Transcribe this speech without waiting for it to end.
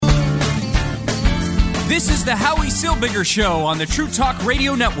This is the Howie Silbiger Show on the True Talk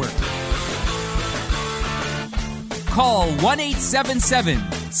Radio Network. Call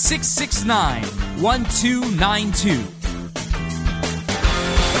 1-877-669-1292.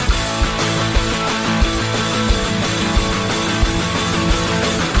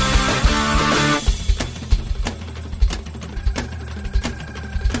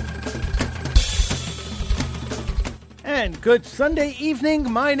 And good Sunday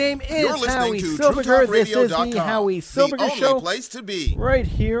evening. My name is Howie Silbiger. This is the Howie Silbiger Show. Place to be. Right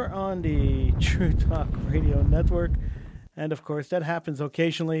here on the True Talk Radio Network. And of course, that happens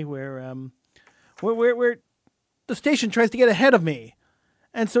occasionally where the station tries to get ahead of me.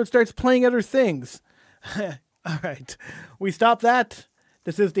 And so it starts playing other things. All right. We stop that.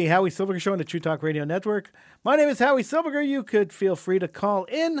 This is the Howie Silbiger Show on the True Talk Radio Network. My name is Howie Silbiger. You could feel free to call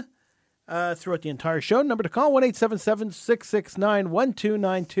in throughout the entire show. Number to call,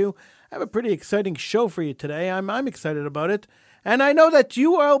 1-877-669-1292. I have a pretty exciting show for you today. I'm excited about it. And I know that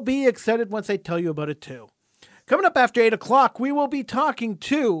you will be excited once I tell you about it too. Coming up after 8 o'clock, we will be talking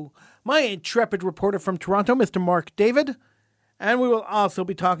to my intrepid reporter from Toronto, Mr. Mark David. And we will also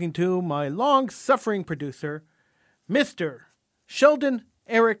be talking to my long-suffering producer, Mr. Sheldon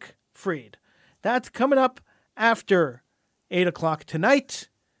Eric Freed. That's coming up after 8 o'clock tonight.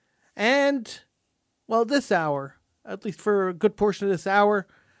 And, well, this hour, at least for a good portion of this hour,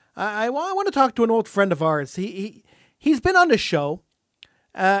 I want to talk to an old friend of ours. He's been on the show.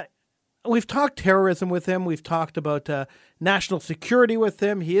 We've talked terrorism with him. We've talked about national security with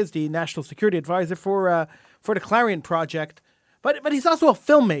him. He is the national security advisor for the Clarion Project. But he's also a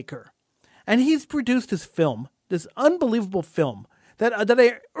filmmaker. And he's produced this film, this unbelievable film, that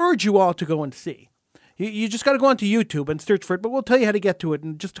I urge you all to go and see. You just got to go onto YouTube and search for it, but we'll tell you how to get to it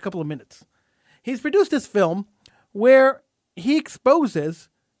in just a couple of minutes. He's produced this film where he exposes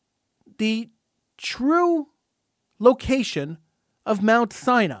the true location of Mount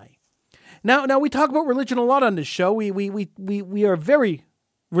Sinai. Now we talk about religion a lot on this show. We are very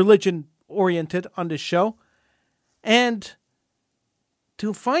religion oriented on this show, and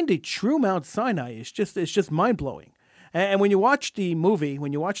to find a true Mount Sinai is just mind blowing. And when you watch the movie,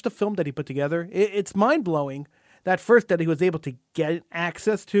 when you watch the film that he put together, it's mind-blowing that first that he was able to get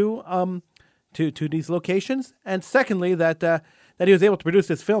access to these locations, and secondly that he was able to produce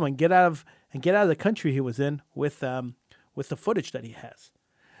this film and get out of the country he was in with the footage that he has.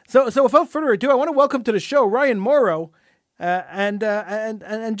 So without further ado, I want to welcome to the show Ryan Morrow, and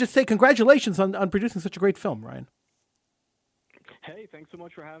just say congratulations on producing such a great film, Ryan. Hey, thanks so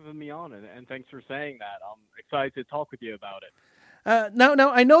much for having me on, and thanks for saying that. I'm excited to talk with you about it. Now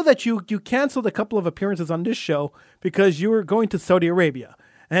I know that you canceled a couple of appearances on this show because you were going to Saudi Arabia,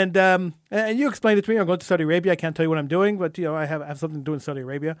 and you explained it to me. I'm going to Saudi Arabia. I can't tell you what I'm doing, but I have something to do in Saudi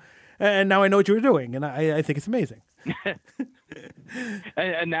Arabia, and now I know what you were doing, and I think it's amazing.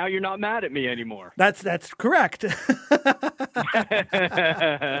 and now you're not mad at me anymore. That's correct.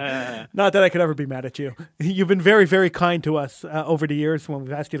 Not that I could ever be mad at you. You've been very, very kind to us over the years. When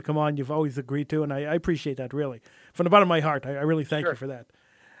we've asked you to come on, you've always agreed to, and I appreciate that, really. From the bottom of my heart, I really thank you for that.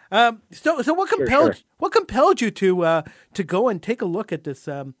 So what compelled you to go and take a look at this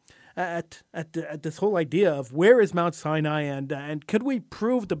at this whole idea of where is Mount Sinai, and could we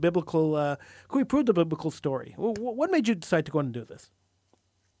prove the biblical story? What made you decide to go and do this?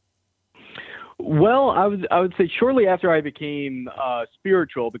 Well, I would say shortly after I became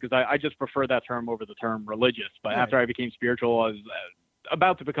spiritual, because I just prefer that term over the term religious. But right. After I became spiritual, I was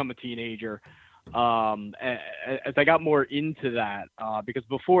about to become a teenager. As I got more into that, because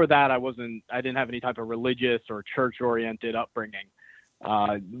before that I didn't have any type of religious or church-oriented upbringing.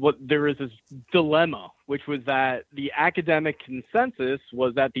 There was this dilemma, which was that the academic consensus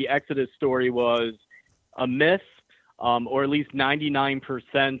was that the Exodus story was a myth, or at least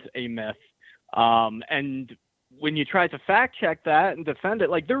 99% a myth. And when you try to fact check that and defend it,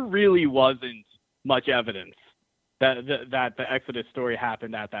 like, there really wasn't much evidence that the Exodus story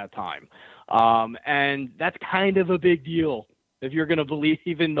happened at that time. And that's kind of a big deal if you're going to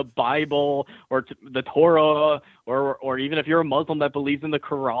believe in the Bible or the Torah, or even if you're a Muslim that believes in the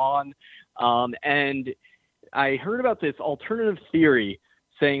Quran. And I heard about this alternative theory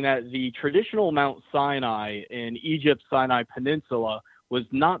saying that the traditional Mount Sinai in Egypt's Sinai Peninsula was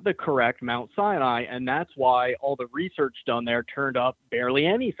not the correct Mount Sinai, and that's why all the research done there turned up barely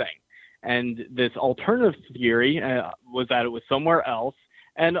anything. And this alternative theory was that it was somewhere else,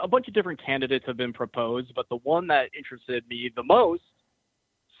 and a bunch of different candidates have been proposed, but the one that interested me the most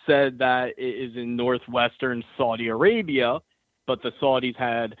said that it is in northwestern Saudi Arabia, but the Saudis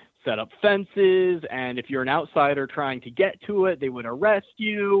had set up fences, and if you're an outsider trying to get to it, they would arrest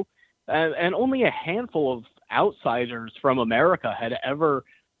you. and only a handful of outsiders from America had ever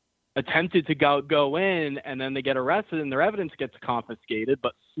attempted to go in, and then they get arrested and their evidence gets confiscated.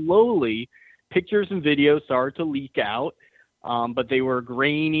 But slowly, pictures and videos started to leak out, but they were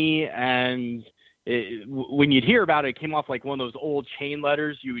grainy, and when you'd hear about it, it came off like one of those old chain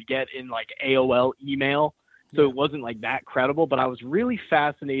letters you would get in like AOL email. So it wasn't like that credible, but I was really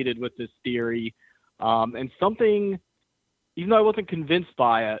fascinated with this theory. And something, even though I wasn't convinced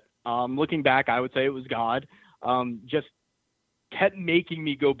by it, looking back, I would say it was God, just kept making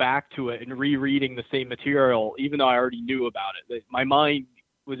me go back to it and rereading the same material, even though I already knew about it. My mind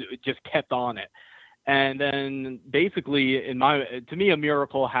just kept on it. And then basically, to me, a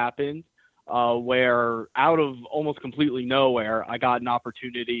miracle happened where out of almost completely nowhere, I got an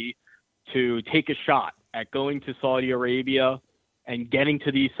opportunity to take a shot at going to Saudi Arabia and getting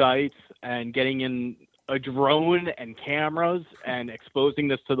to these sites and getting in a drone and cameras and exposing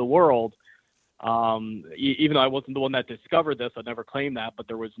this to the world. Even though I wasn't the one that discovered this, I never claimed that, but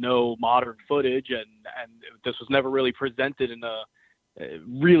there was no modern footage, and this was never really presented in a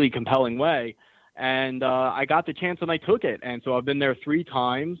really compelling way. And I got the chance and I took it. And so I've been there 3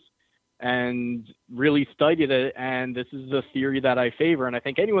 times and really studied it. And this is the theory that I favor. And I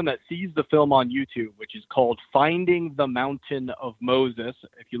think anyone that sees the film on YouTube, which is called Finding the Mountain of Moses,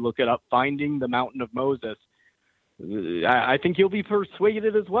 if you look it up, Finding the Mountain of Moses, I think you'll be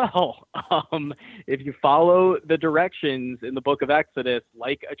persuaded as well. If you follow the directions in the book of Exodus,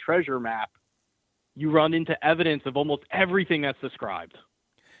 like a treasure map, you run into evidence of almost everything that's described.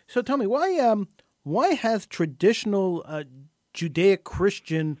 So tell me, why has traditional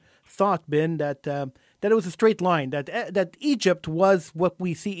Judeo-Christian thought been that it was a straight line, that Egypt was what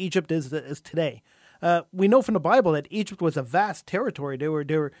we see Egypt is today? We know from the Bible that Egypt was a vast territory. They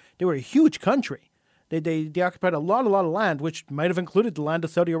were a huge country. They occupied a lot of land, which might have included the land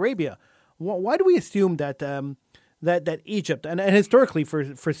of Saudi Arabia. Why do we assume that that Egypt, and historically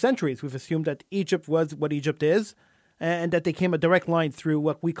for centuries we've assumed that Egypt was what Egypt is, and that they came a direct line through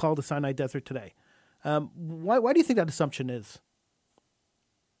what we call the Sinai Desert today? Why do you think that assumption is?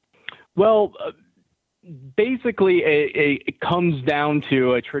 Well, basically, it comes down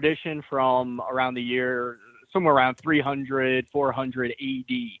to a tradition from around the year, somewhere around 300, 400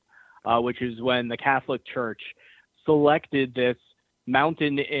 AD, which is when the Catholic Church selected this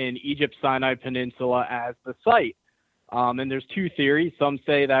mountain in Egypt's Sinai Peninsula as the site. And there's 2 theories. Some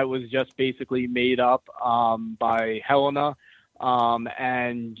say that was just basically made up by Helena,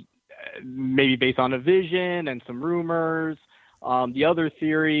 and maybe based on a vision and some rumors. The other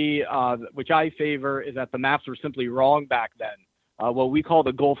theory, which I favor, is that the maps were simply wrong back then. What we call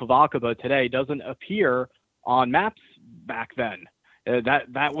the Gulf of Aqaba today doesn't appear on maps back then.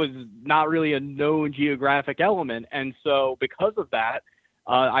 That was not really a known geographic element. And so because of that,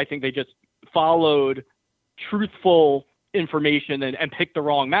 I think they just followed truthful information and picked the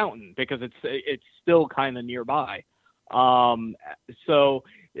wrong mountain because it's still kind of nearby. So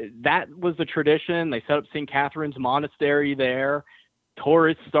that was the tradition. They set up St. Catherine's Monastery there.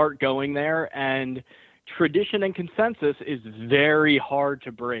 Tourists start going there, and tradition and consensus is very hard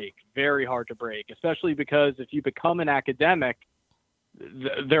to break, especially because if you become an academic,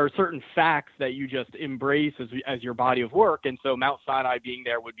 there are certain facts that you just embrace as your body of work. And so Mount Sinai being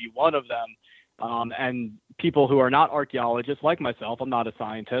there would be one of them. And people who are not archaeologists like myself, I'm not a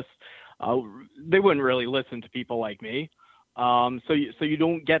scientist, they wouldn't really listen to people like me. So you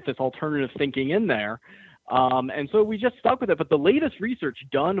don't get this alternative thinking in there. And so we just stuck with it. But the latest research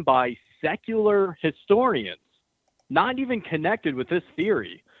done by secular historians, not even connected with this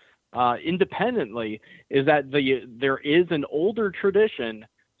theory, independently, is that there is an older tradition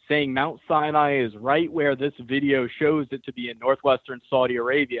saying Mount Sinai is right where this video shows it to be in northwestern Saudi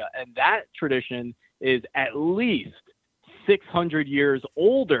Arabia. And that tradition is at least 600 years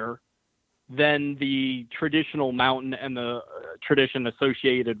older than the traditional mountain and the tradition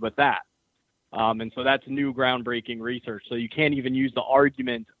associated with that. And so that's new groundbreaking research. So you can't even use the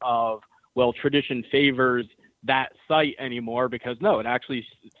argument of, well, tradition favors that site anymore, because no, it actually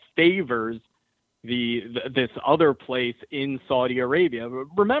favors this other place in Saudi Arabia.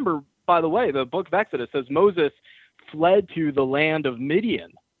 Remember, by the way, the book of Exodus says Moses fled to the land of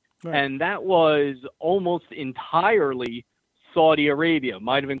Midian, right, and that was almost entirely Saudi Arabia.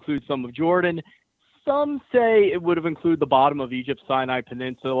 Might have included some of Jordan. Some say it would have included the bottom of Egypt's Sinai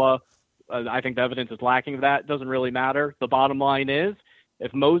Peninsula. I think the evidence is lacking of that. It doesn't really matter. The bottom line is,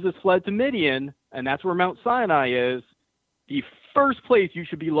 if Moses fled to Midian, and that's where Mount Sinai is, the first place you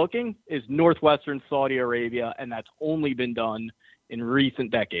should be looking is northwestern Saudi Arabia, and that's only been done in recent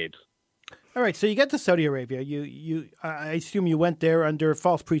decades. All right, so you get to Saudi Arabia. I assume you went there under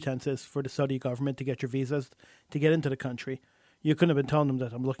false pretenses for the Saudi government to get your visas to get into the country. You couldn't have been telling them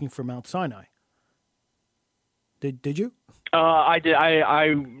that I'm looking for Mount Sinai. Did you? I did.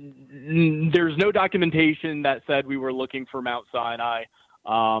 There's no documentation that said we were looking for Mount Sinai.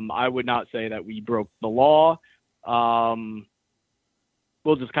 I would not say that we broke the law.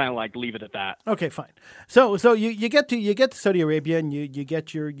 We'll just kind of like leave it at that. Okay, fine. So you get to Saudi Arabia, and you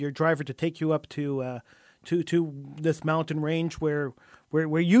get your driver to take you up to this mountain range where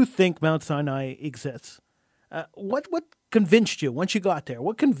you think Mount Sinai exists. What convinced you once you got there?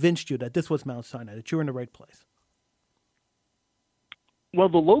 What convinced you that this was Mount Sinai, that you were in the right place? Well,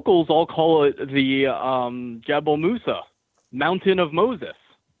 the locals all call it the Jebel Musa, Mountain of Moses,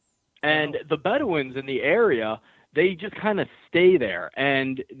 and the Bedouins in the area, they just kind of stay there.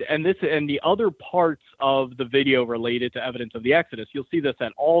 And the other parts of the video related to evidence of the Exodus, you'll see this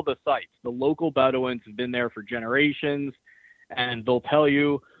at all the sites. The local Bedouins have been there for generations, and they'll tell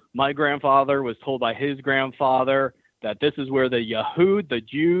you, my grandfather was told by his grandfather that this is where the Yahud, the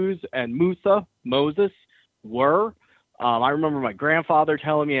Jews, and Musa, Moses, were. I remember my grandfather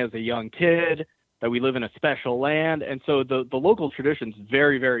telling me as a young kid that we live in a special land. And so the local tradition's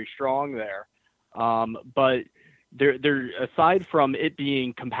very, very strong there. But there, aside from it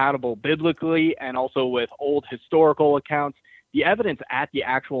being compatible biblically and also with old historical accounts, the evidence at the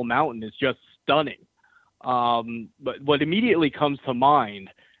actual mountain is just stunning. But what immediately comes to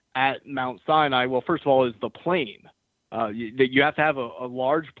mind at Mount Sinai, well, first of all, is the plain. You have to have a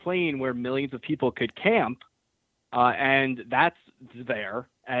large plain where millions of people could camp. And that's there.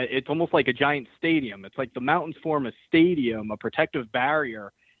 It's almost like a giant stadium. It's like the mountains form a stadium, a protective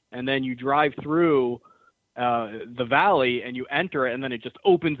barrier, and then you drive through the valley and you enter it, and then it just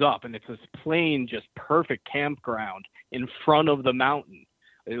opens up, and it's this plain, just perfect campground in front of the mountain,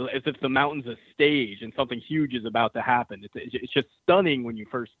 as if the mountain's a stage and something huge is about to happen. It's just stunning when you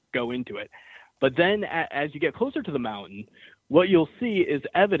first go into it. But then as you get closer to the mountain, what you'll see is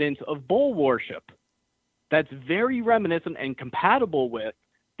evidence of bull worship. That's very reminiscent and compatible with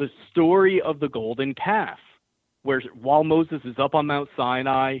the story of the golden calf, where while Moses is up on Mount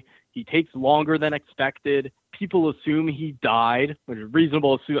Sinai, he takes longer than expected. People assume he died, which is a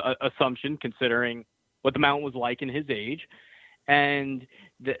reasonable assumption considering what the mountain was like in his age. And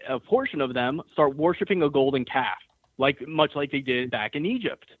a portion of them start worshiping a golden calf, much like they did back in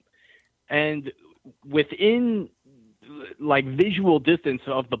Egypt. And within visual distance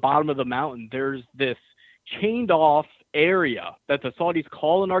of the bottom of the mountain, there's this chained off area that the Saudis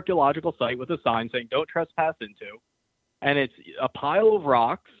call an archaeological site with a sign saying don't trespass into. And it's a pile of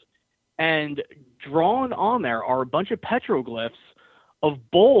rocks, and drawn on there are a bunch of petroglyphs of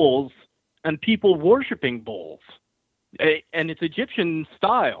bulls and people worshiping bulls. And it's Egyptian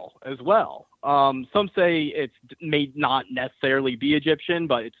style as well. Some say it may not necessarily be Egyptian,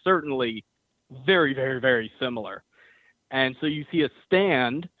 but it's certainly very, very, very similar. And so you see a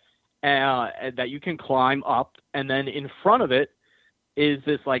stand that you can climb up, and then in front of it is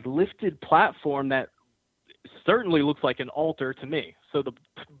this lifted platform that certainly looks like an altar to me. So the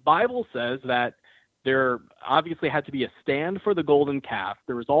Bible says that there obviously had to be a stand for the golden calf.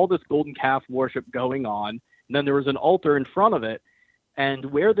 There was all this golden calf worship going on, and then there was an altar in front of it. And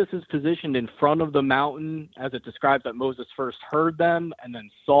where this is positioned in front of the mountain, as it describes that Moses first heard them and then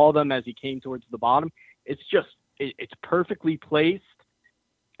saw them as he came towards the bottom, it's perfectly placed.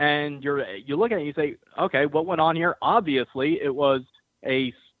 And you look at it and you say, okay, what went on here? Obviously, it was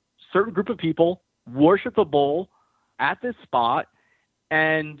a certain group of people worship a bull at this spot,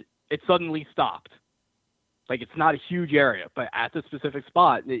 and it suddenly stopped. It's not a huge area, but at this specific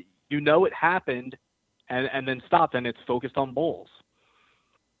spot, it happened and then stopped, and it's focused on bulls.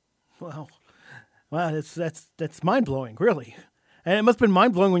 Wow, that's mind blowing, really. And it must have been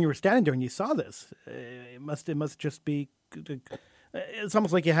mind blowing when you were standing there and you saw this. It must just be. It's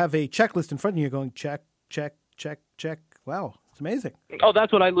almost like you have a checklist in front of you going check, check, check, check. Wow, it's amazing. Oh,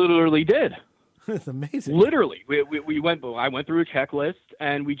 that's what I literally did. It's amazing. Literally, I went through a checklist,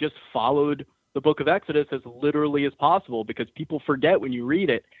 and we just followed the book of Exodus as literally as possible, because people forget when you read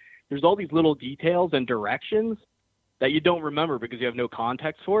it. There's all these little details and directions that you don't remember because you have no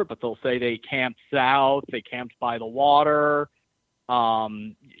context for it, but they'll say they camped south, they camped by the water,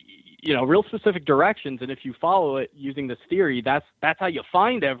 real specific directions. And if you follow it using this theory, that's how you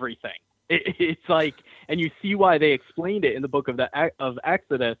find everything. It's like, and you see why they explained it in the book of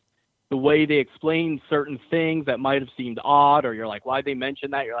Exodus, the way they explain certain things that might have seemed odd, or you're like, why'd they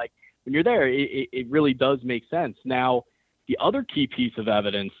mention that? You're like, when you're there, it really does make sense. Now, the other key piece of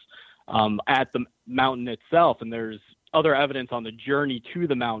evidence at the mountain itself, and there's other evidence on the journey to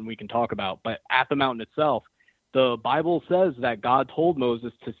the mountain we can talk about. But at the mountain itself, the Bible says that God told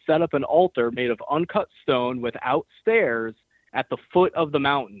Moses to set up an altar made of uncut stone without stairs at the foot of the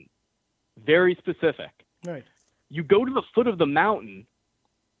mountain. Very specific. Right. You go to the foot of the mountain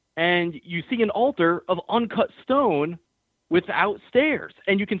and you see an altar of uncut stone without stairs.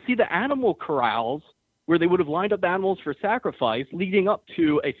 And you can see the animal corrals where they would have lined up animals for sacrifice, leading up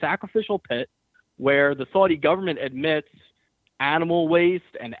to a sacrificial pit where the Saudi government admits animal waste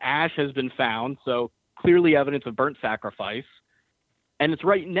and ash has been found. So clearly evidence of burnt sacrifice. And it's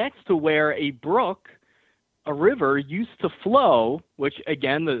right next to where a brook, a river, used to flow, which,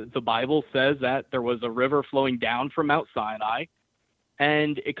 again, the Bible says that there was a river flowing down from Mount Sinai.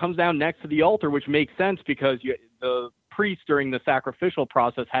 And it comes down next to the altar, which makes sense because the priests during the sacrificial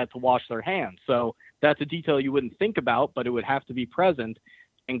process had to wash their hands. So that's a detail you wouldn't think about, but it would have to be present.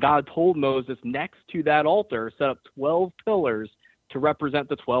 And God told Moses next to that altar, set up 12 pillars to represent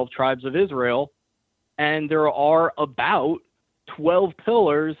the 12 tribes of Israel. And there are about 12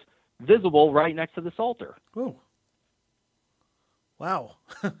 pillars visible right next to this altar. Oh, wow!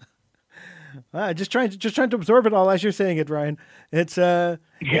 Just trying to absorb it all as you're saying it, Ryan. It's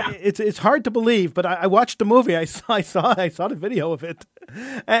it's hard to believe, but I watched the movie. I saw the video of it,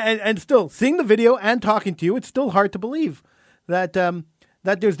 and still seeing the video and talking to you, it's still hard to believe that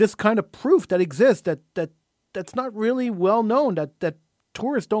that there's this kind of proof that exists that's not really well known that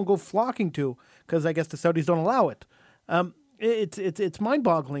tourists don't go flocking to because I guess the Saudis don't allow it. It's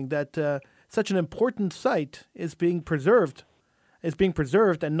mind-boggling that such an important site is being preserved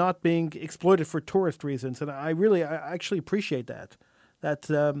and not being exploited for tourist reasons. And I actually appreciate that. That's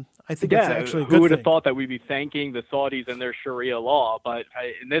I think it's actually a good who would have thing. thought that we'd be thanking the Saudis and their Sharia law? But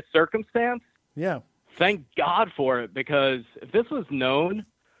in this circumstance, thank God for it, because if this was known,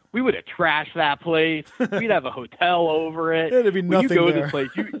 we would have trashed that place. We'd have a hotel over it. There'd be nothing when you go there. to this place,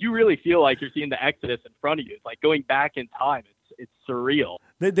 you really feel like you're seeing the Exodus in front of you. It's like going back in time. It's surreal.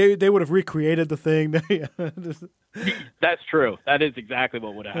 They would have recreated the thing. That's true. That is exactly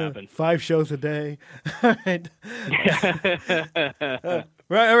what would have happened. 5 shows a day. All right. All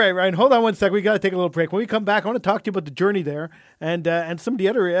right, Ryan. Hold on one sec. We got to take a little break. When we come back, I want to talk to you about the journey there and some of the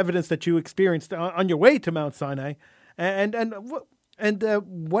other evidence that you experienced on your way to Mount Sinai, and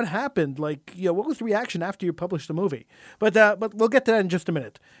what happened. Like, what was the reaction after you published the movie? But we'll get to that in just a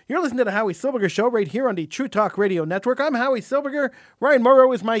minute. You're listening to the Howie Silberger Show right here on the True Talk Radio Network. I'm Howie Silberger. Ryan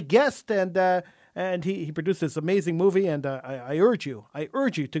Morrow is my guest, and he produced this amazing movie. And I urge you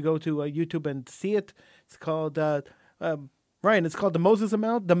to go to YouTube and see it. It's called Ryan. It's called the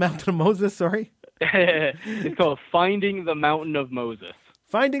Mountain of Moses. Sorry. It's called Finding the Mountain of Moses.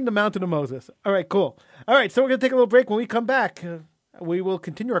 Finding the Mountain of Moses. All right, cool. All right, so we're gonna take a little break. When we come back, we will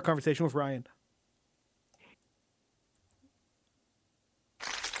continue our conversation with Ryan.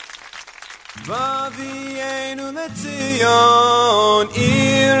 Vavienu leTzion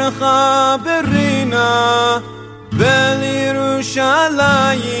ircha berina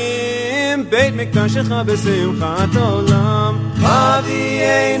velYerushalayim Beit Mikdashecha b'simchat olam.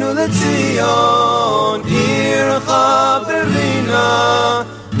 Vavienu leTzion ircha berina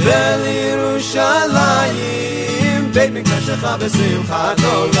velYerushalayim Beit Mikdashecha b'simchat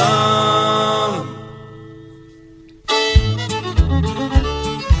olam.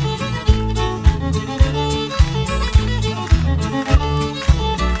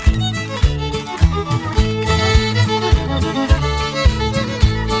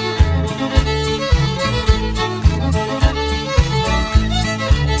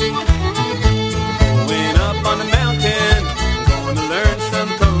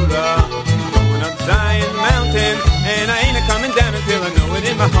 And I ain't coming down until I know it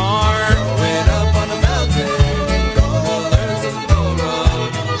in my heart. Going up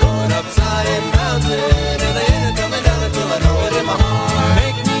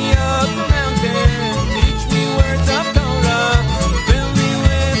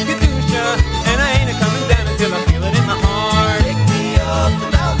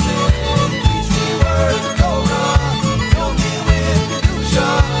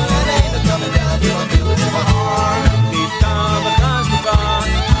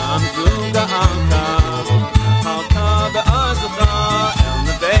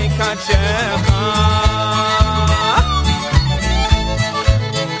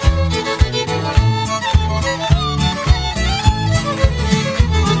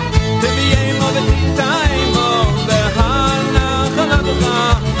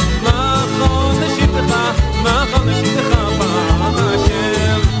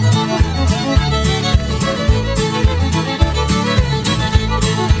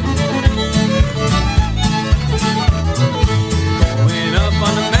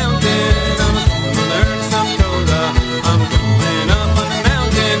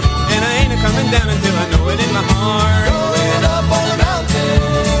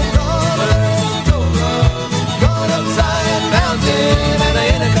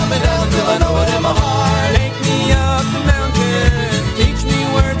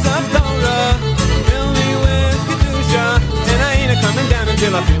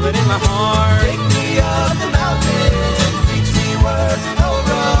I feel it in my heart. Take me up the mountain, teach me words of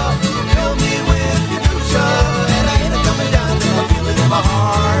Torah, fill me with Kedusha, and I ain't coming down till I feel it in my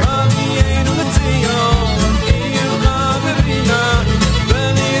heart. Avienu l'tzion, Ircha v'rina,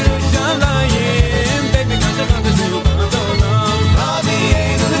 v'l'Yerushalayim, Beit Mikdash v'Simchat Olam.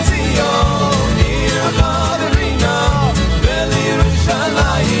 Avienu l'tzion, Ircha v'rina,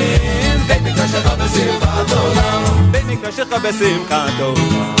 v'l'Yerushalayim, Beit Mikdash v'Simchat Olam. Beit Mikdash v'Simchat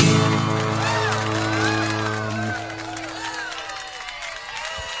Olam.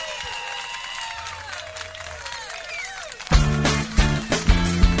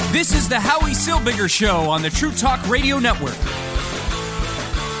 This is the Howie Silbiger Show on the True Talk Radio Network.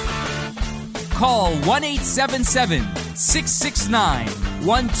 Call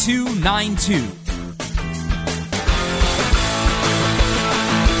 1-877-669-1292.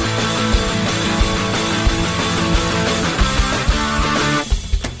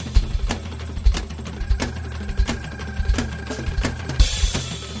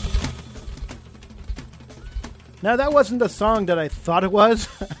 Now, that wasn't the song that I thought it was.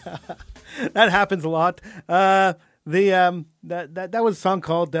 That happens a lot. That was a song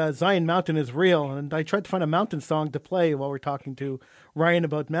called Zion Mountain is Real, and I tried to find a mountain song to play while we're talking to Ryan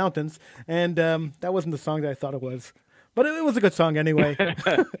about mountains, and that wasn't the song that I thought it was. But it was a good song anyway.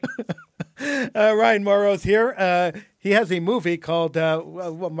 Ryan Morrow's here. He has a movie called,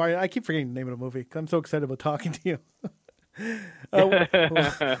 Ryan, I keep forgetting the name of the movie. I'm so excited about talking to you.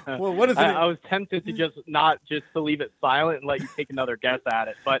 What is it? I was tempted to just leave it silent and let you take another guess at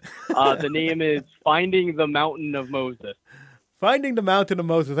it, but the name is Finding the Mountain of Moses. Finding the Mountain of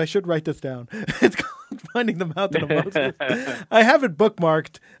Moses. I should write this down. It's called Finding the Mountain of Moses. I have it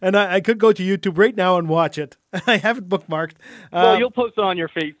bookmarked, and I could go to YouTube right now and watch it. I have it bookmarked. Well, you'll post it on your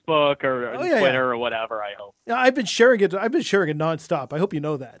Facebook or Twitter or whatever, I hope. Yeah, I've been sharing it nonstop. I hope you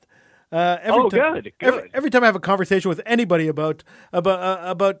know that. Good. Every time I have a conversation with anybody about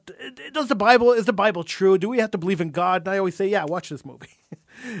is the Bible true? Do we have to believe in God? And I always say, yeah, watch this movie.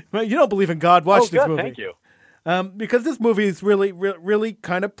 You don't believe in God? Watch this movie. Thank you. Because this movie is really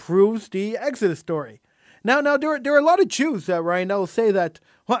kind of proves the Exodus story. Now there are a lot of Jews, Ryan, that will say that,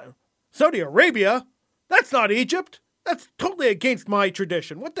 what, Saudi Arabia? That's not Egypt. That's totally against my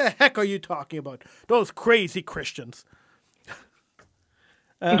tradition. What the heck are you talking about? Those crazy Christians.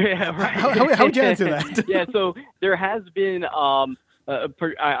 Yeah, right. How would you answer that? Yeah, so there has been.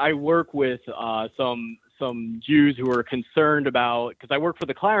 I work with some Jews who are concerned about, because I work for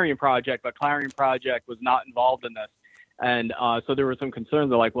the Clarion Project, but Clarion Project was not involved in this, and so there were some concerns.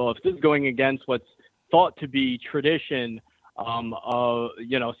 They're like, well, if this is going against what's thought to be tradition,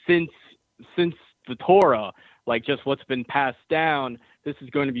 since the Torah, like just what's been passed down, this is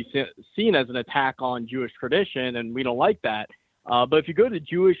going to be seen as an attack on Jewish tradition, and we don't like that. But if you go to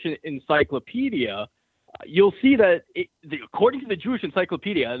Jewish Encyclopedia, you'll see that according to the Jewish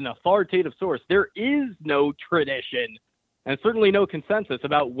Encyclopedia, an authoritative source, there is no tradition and certainly no consensus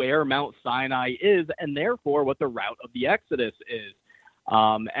about where Mount Sinai is and therefore what the route of the Exodus is.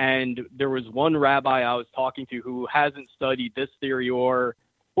 And there was one rabbi I was talking to who hasn't studied this theory or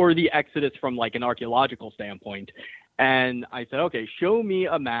the Exodus from like an archaeological standpoint. And I said, okay, show me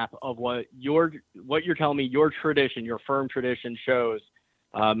a map of what you're telling me your tradition, your firm tradition shows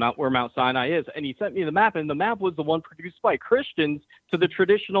where Mount Sinai is. And he sent me the map, and the map was the one produced by Christians to the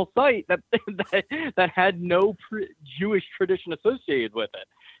traditional site that had no Jewish tradition associated with it.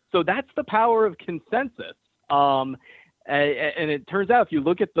 So that's the power of consensus. And it turns out if you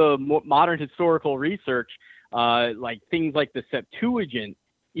look at the modern historical research, like things like the Septuagint,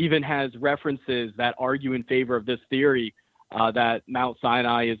 even has references that argue in favor of this theory that Mount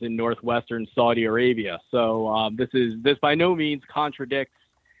Sinai is in northwestern Saudi Arabia. So this by no means contradicts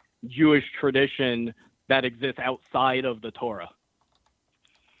Jewish tradition that exists outside of the Torah.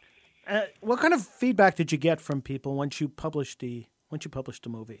 What kind of feedback did you get from people once you published the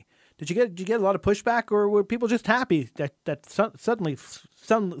movie? Did you get a lot of pushback, or were people just happy that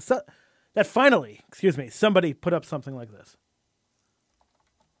finally somebody put up something like this?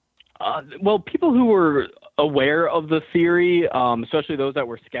 Well, people who were aware of the theory, especially those that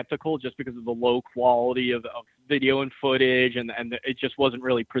were skeptical just because of the low quality of video and footage, and it just wasn't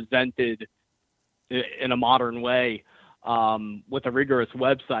really presented in a modern way with a rigorous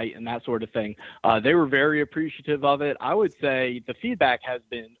website and that sort of thing. They were very appreciative of it. I would say the feedback has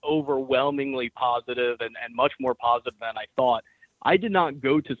been overwhelmingly positive and much more positive than I thought. I did not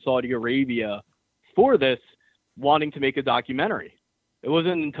go to Saudi Arabia for this wanting to make a documentary. It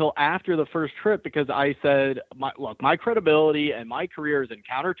wasn't until after the first trip, because I said, my credibility and my career is in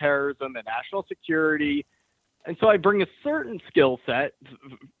counterterrorism and national security, And so I bring a certain skill set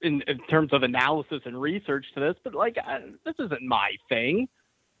in terms of analysis and research to this, but like, this isn't my thing.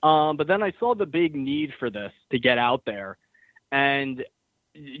 But then I saw the big need for this to get out there. And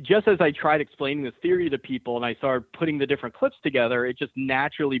just as I tried explaining this theory to people and I started putting the different clips together, it just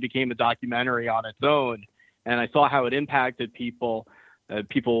naturally became a documentary on its own. And I saw how it impacted people,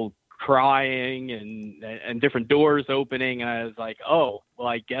 people crying and different doors opening. And I was like, oh, well,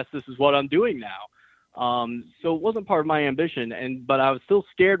 I guess this is what I'm doing now. So it wasn't part of my ambition, but I was still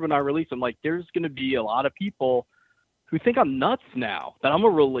scared when I released them. Like, there's going to be a lot of people who think I'm nuts now, that I'm a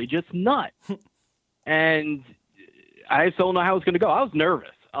religious nut. And I just don't know how it's going to go. I was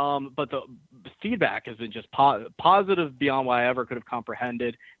nervous. But the feedback has been just positive beyond what I ever could have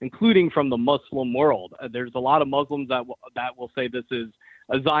comprehended, including from the Muslim world. There's a lot of Muslims that will say this is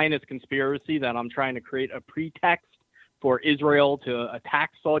a Zionist conspiracy, that I'm trying to create a pretext for Israel to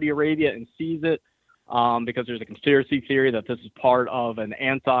attack Saudi Arabia and seize it. Because there's a conspiracy theory that this is part of an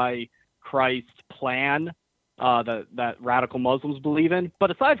anti-Christ plan that radical Muslims believe in.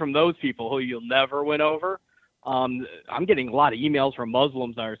 But aside from those people who you'll never win over, I'm getting a lot of emails from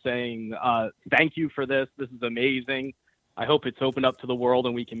Muslims that are saying, thank you for this. This is amazing. I hope it's opened up to the world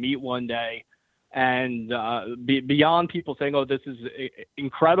and we can meet one day. And beyond people saying, oh, this is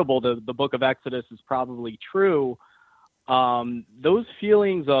incredible, the book of Exodus is probably true, those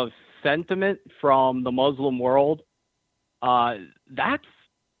feelings of sentiment from the Muslim world, that's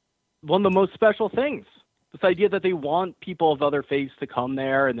one of the most special things. This idea that they want people of other faiths to come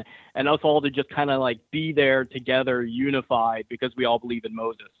there and us all to just kind of like be there together, unified, because we all believe in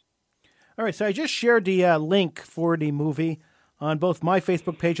Moses. All right, so I just shared the link for the movie on both my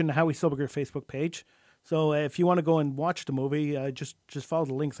Facebook page and the Howie Silberger Facebook page. So if you want to go and watch the movie, just follow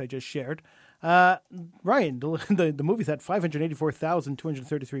the links I just shared. Ryan, the movie's had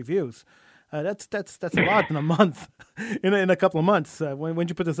 584,233 views. That's a lot in a month, in a couple of months. When did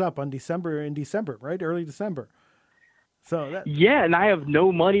you put this up? In December, right? Early December. So yeah, and I have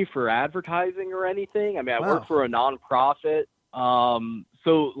no money for advertising or anything. I mean, I work for a nonprofit.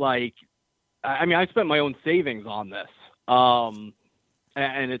 So like, I mean, I spent my own savings on this.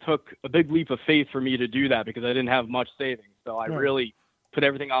 And it took a big leap of faith for me to do that because I didn't have much savings. So I really put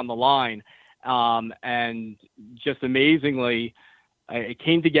everything on the line. And just amazingly, it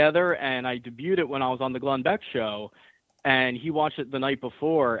came together, and I debuted it when I was on the Glenn Beck show, and he watched it the night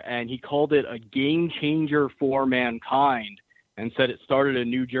before, and he called it a game changer for mankind and said it started a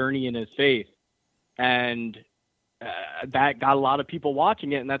new journey in his faith. And that got a lot of people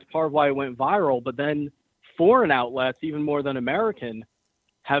watching it, and that's part of why it went viral. But then foreign outlets, even more than American,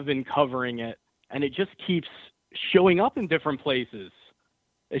 have been covering it, and it just keeps showing up in different places.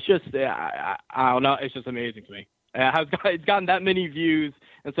 It's just, I don't know, it's just amazing to me. It's gotten that many views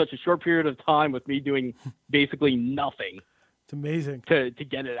in such a short period of time with me doing basically nothing. It's amazing to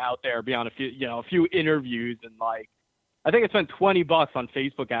get it out there beyond a few interviews, and like, I think I spent $20 on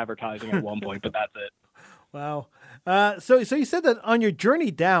Facebook advertising at one point, but that's it. Wow. So you said that on your journey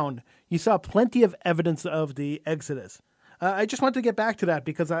down, you saw plenty of evidence of the Exodus. I just wanted to get back to that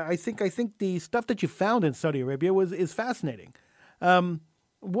because I think the stuff that you found in Saudi Arabia is fascinating.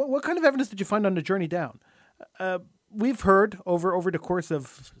 What kind of evidence did you find on the journey down? We've heard over the course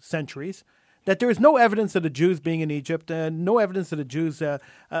of centuries that there is no evidence of the Jews being in Egypt, no evidence of the Jews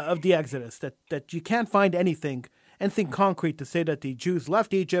of the Exodus. That you can't find anything concrete to say that the Jews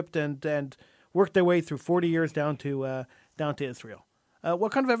left Egypt and worked their way through 40 years down to Israel.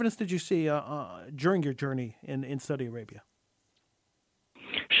 What kind of evidence did you see during your journey in Saudi Arabia?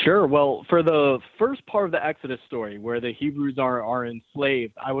 Sure. Well, for the first part of the Exodus story, where the Hebrews are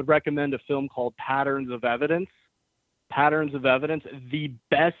enslaved, I would recommend a film called Patterns of Evidence. Patterns of Evidence, the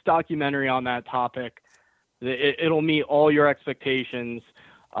best documentary on that topic. It'll meet all your expectations.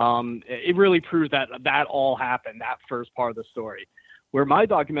 It really proves that all happened, that first part of the story. Where my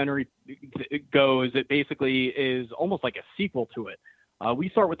documentary goes, it basically is almost like a sequel to it. We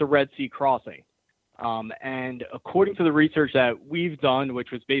start with the Red Sea crossing. And according to the research that we've done,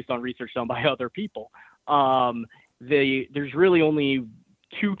 which was based on research done by other people, there's really only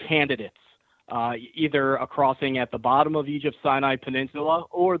two candidates, either a crossing at the bottom of Egypt's Sinai Peninsula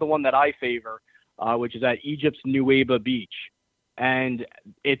or the one that I favor, which is at Egypt's Nuweiba Beach. And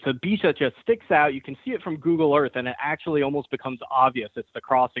it's a beach that just sticks out. You can see it from Google Earth, and it actually almost becomes obvious it's the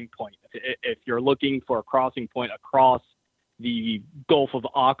crossing point. If you're looking for a crossing point across the Gulf of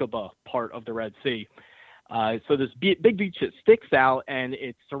Aqaba part of the Red Sea. So this big beach that sticks out, and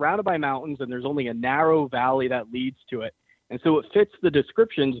it's surrounded by mountains, and there's only a narrow valley that leads to it. And so it fits the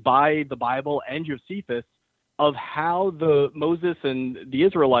descriptions by the Bible and Josephus of how Moses and the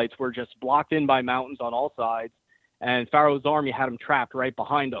Israelites were just blocked in by mountains on all sides, and Pharaoh's army had them trapped right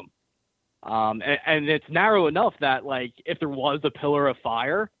behind them. And it's narrow enough that, like, if there was a pillar of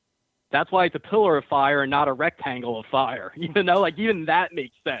fire, that's why it's a pillar of fire and not a rectangle of fire. Like, even that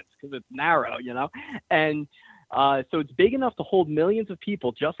makes sense because it's narrow, And so it's big enough to hold millions of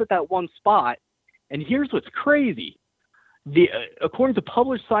people just at that one spot. And here's what's crazy. According to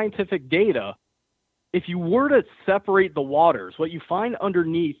published scientific data, if you were to separate the waters, what you find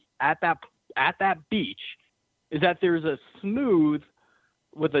underneath at that beach is that there's a smooth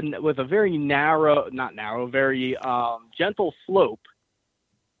with a very very gentle slope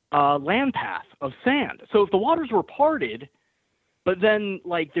land path of sand. So if the waters were parted, but then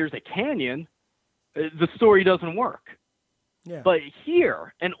like there's a canyon, the story doesn't work. Yeah. But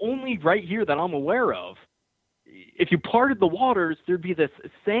here, and only right here that I'm aware of, if you parted the waters, there'd be this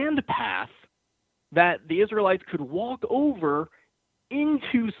sand path that the Israelites could walk over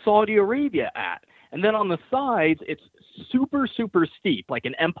into Saudi Arabia at. And then on the sides, it's super, super steep, like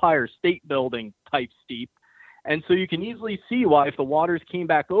an Empire State Building type steep. And so you can easily see why if the waters came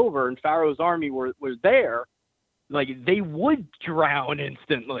back over and Pharaoh's army was there, like they would drown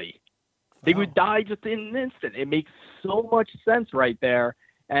instantly. They would die just in an instant. It makes so much sense right there.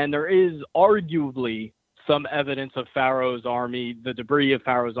 And there is arguably some evidence of Pharaoh's army, the debris of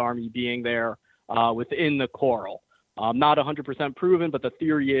Pharaoh's army being there within the coral. Not 100% proven, but the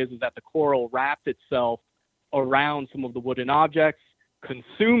theory is that the coral wrapped itself around some of the wooden objects,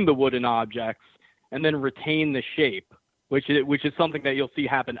 consumed the wooden objects, and then retain the shape, which is something that you'll see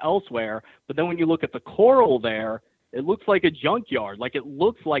happen elsewhere. But then when you look at the coral there, it looks like a junkyard, like it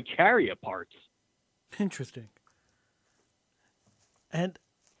looks like chariot parts. Interesting. And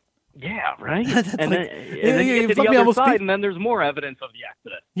yeah, right. That's and like, then you get to the other side, and then there's more evidence of the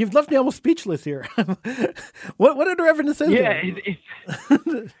Exodus. You've left me almost speechless here. What other evidence is there?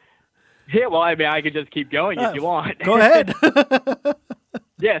 Yeah, well, I mean, I could just keep going if you want. Go ahead.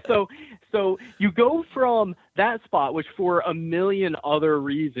 Yeah, so you go from that spot, which for a million other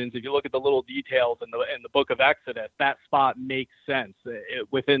reasons, if you look at the little details in the book of Exodus, that spot makes sense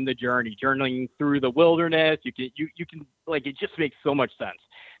within the journey, journeying through the wilderness. You can like, it just makes so much sense.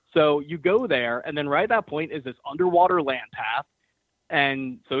 So you go there, and then right at that point is this underwater land path.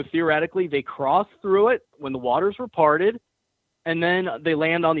 And so theoretically, they cross through it when the waters were parted, and then they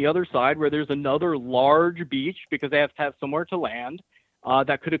land on the other side where there's another large beach because they have to have somewhere to land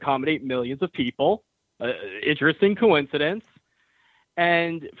that could accommodate millions of people. Interesting coincidence.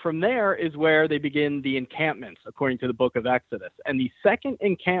 And from there is where they begin the encampments, according to the book of Exodus. And the second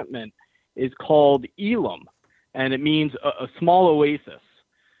encampment is called Elam, and it means a small oasis.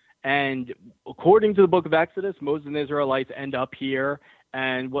 And according to the book of Exodus, Moses and the Israelites end up here.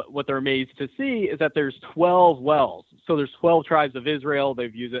 And what they're amazed to see is that there's 12 wells. So there's 12 tribes of Israel.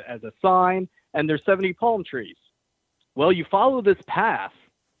 They've used it as a sign. And there's 70 palm trees. Well, you follow this path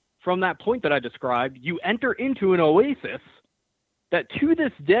from that point that I described. You enter into an oasis that to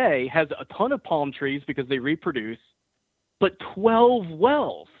this day has a ton of palm trees because they reproduce, but 12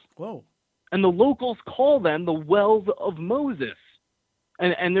 wells. Whoa. And the locals call them the Wells of Moses.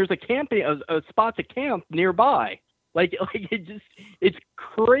 And there's a spot to camp nearby. Like it's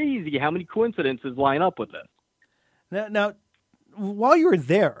crazy how many coincidences line up with this. Now, while you were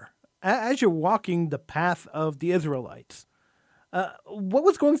there, as you're walking the path of the Israelites, what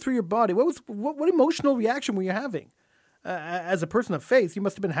was going through your body? What emotional reaction were you having? As a person of faith, you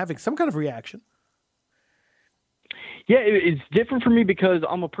must have been having some kind of reaction. Yeah, it's different for me because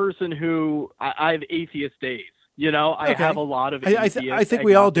I'm a person who I have atheist days. I have a lot of atheist I think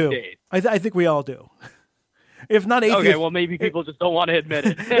we all do. days. I think we all do. If not atheist, okay, well, maybe people just don't want to admit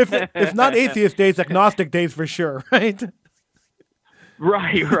it. if not atheist days, agnostic days for sure, right?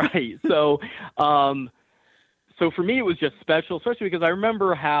 Right. So for me, it was just special, especially because I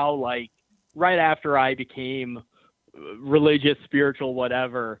remember how, like, right after I became religious, spiritual,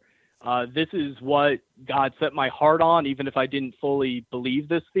 whatever, this is what God set my heart on, even if I didn't fully believe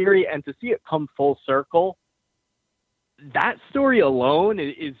this theory. And to see it come full circle, that story alone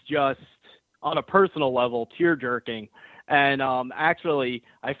is just, on a personal level, tear-jerking. And actually,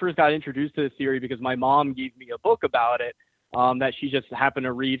 I first got introduced to this theory because my mom gave me a book about it that she just happened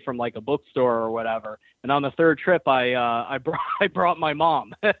to read from like a bookstore or whatever. And on the third trip, I brought my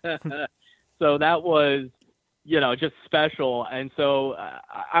mom. So that was, just special. And so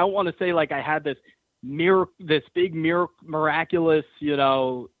I don't want to say like I had this big miraculous,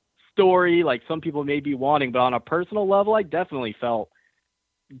 story like some people may be wanting, but on a personal level, I definitely felt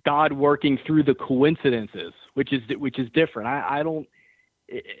God working through the coincidences, which is different.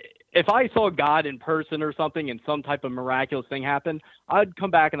 if I saw God in person or something and some type of miraculous thing happened, I'd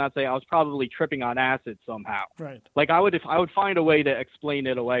come back and I'd say I was probably tripping on acid somehow. Right. Like I would find a way to explain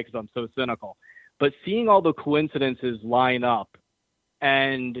it away because I'm so cynical. But seeing all the coincidences line up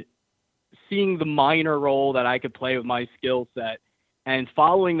and seeing the minor role that I could play with my skill set and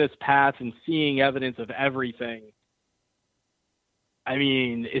following this path and seeing evidence of everything, I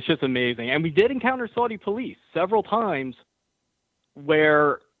mean, it's just amazing. And we did encounter Saudi police several times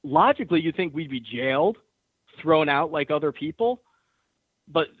where logically you think we'd be jailed, thrown out like other people,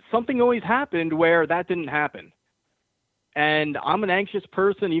 but something always happened where that didn't happen. And I'm an anxious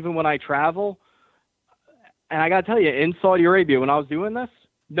person even when I travel. And I got to tell you, in Saudi Arabia, when I was doing this,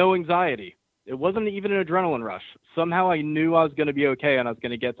 no anxiety. It wasn't even an adrenaline rush. Somehow I knew I was going to be okay and I was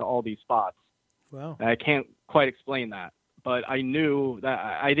going to get to all these spots. Wow. And I can't quite explain that, but I knew that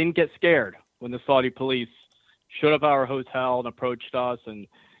I didn't get scared when the Saudi police showed up at our hotel and approached us, and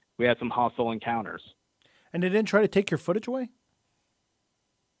we had some hostile encounters. And they didn't try to take your footage away?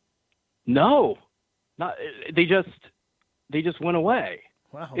 No, not. They just went away.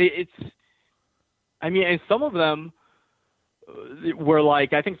 Wow. I mean, and some of them were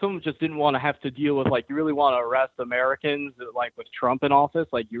like, I think some of them just didn't want to have to deal with, like, you really want to arrest Americans, like with Trump in office,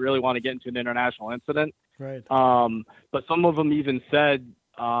 like you really want to get into an international incident. Right. But some of them even said,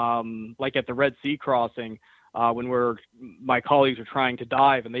 like at the Red Sea crossing, when my colleagues were trying to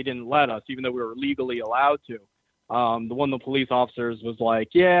dive and they didn't let us, even though we were legally allowed to. One of the police officers was like,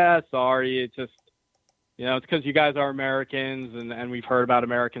 yeah, sorry, it's just, it's because you guys are Americans and we've heard about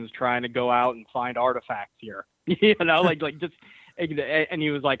Americans trying to go out and find artifacts here. And he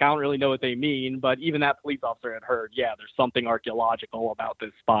was like, I don't really know what they mean, but even that police officer had heard, yeah, there's something archaeological about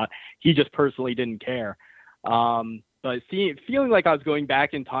this spot. He just personally didn't care. But feeling like I was going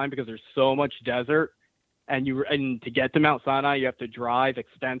back in time because there's so much desert, and to get to Mount Sinai, you have to drive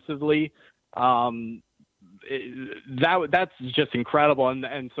extensively. That's just incredible.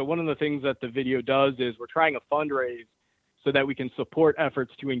 And so one of the things that the video does is we're trying to fundraise so that we can support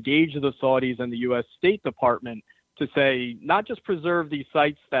efforts to engage the Saudis and the U.S. State Department to say, not just preserve these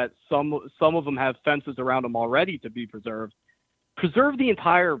sites that some of them have fences around them already to be preserved, preserve the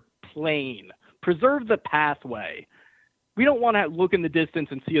entire plain, preserve the pathway. We don't want to look in the distance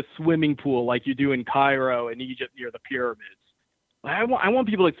and see a swimming pool like you do in Cairo and Egypt near the pyramids. I want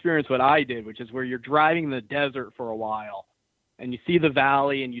people to experience what I did, which is where you're driving in the desert for a while and you see the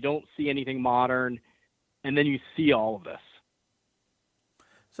valley and you don't see anything modern, and then you see all of this.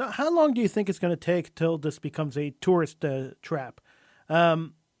 So how long do you think it's going to take till this becomes a tourist trap?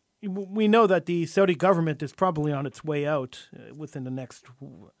 We know that the Saudi government is probably on its way out within the next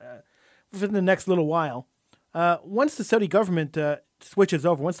little while. Once the Saudi government switches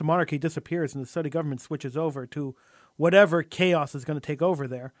over, once the monarchy disappears and the Saudi government switches over to whatever chaos is going to take over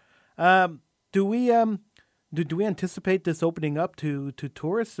there, do we anticipate this opening up to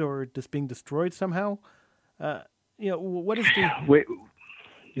tourists or this being destroyed somehow? What is the...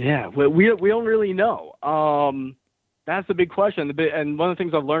 We don't really know. That's the big question. And one of the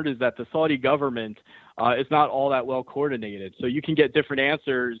things I've learned is that the Saudi government is not all that well coordinated. So you can get different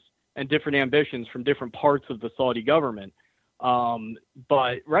answers and different ambitions from different parts of the Saudi government.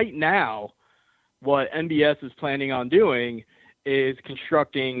 But right now, what MBS is planning on doing is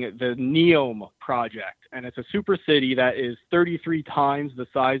constructing the NEOM project. And it's a super city that is 33 times the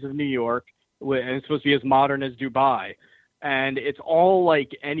size of New York, and it's supposed to be as modern as Dubai. And it's all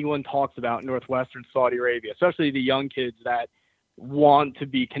like anyone talks about in northwestern Saudi Arabia, especially the young kids that want to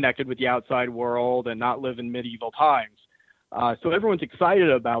be connected with the outside world and not live in medieval times. So everyone's excited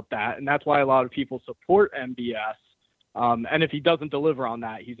about that, and that's why a lot of people support MBS. And if he doesn't deliver on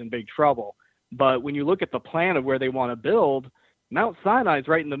that, he's in big trouble. But when you look at the plan of where they want to build, Mount Sinai is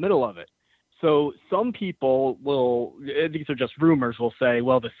right in the middle of it. So some people these are just rumors, will say,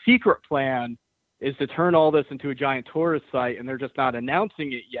 well, the secret plan is to turn all this into a giant tourist site, and they're just not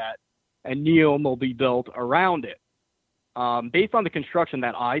announcing it yet, and NEOM will be built around it. Based on the construction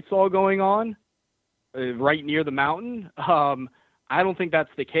that I saw going on right near the mountain, I don't think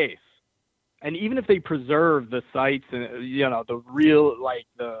that's the case. And even if they preserve the sites and, the real, like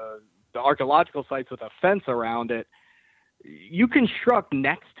the archaeological sites with a fence around it, you construct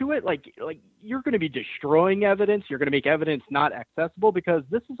next to it, like you're going to be destroying evidence. You're going to make evidence not accessible because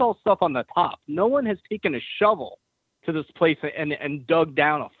this is all stuff on the top. No one has taken a shovel to this place and dug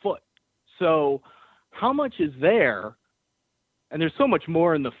down a foot. So how much is there? And there's so much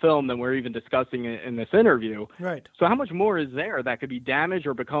more in the film than we're even discussing in this interview. Right. So how much more is there that could be damaged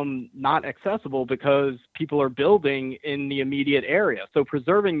or become not accessible because people are building in the immediate area? So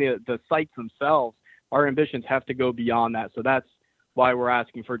preserving the sites themselves, our ambitions have to go beyond that. So that's why we're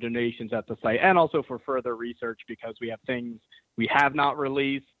asking for donations at the site, and also for further research, because we have things we have not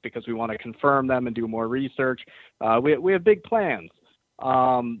released because we want to confirm them and do more research. We have big plans,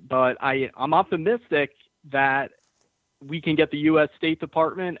 but I'm optimistic that we can get the U.S. State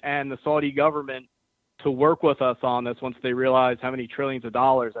Department and the Saudi government to work with us on this once they realize how many trillions of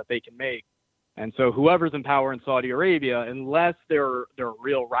dollars that they can make. And so whoever's in power in Saudi Arabia, unless they're a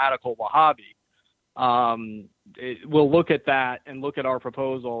real radical Wahhabi, we'll look at that and look at our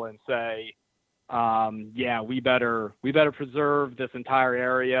proposal and say, yeah, we better preserve this entire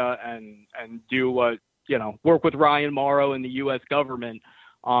area and do what, work with Ryan Morrow and the U.S. government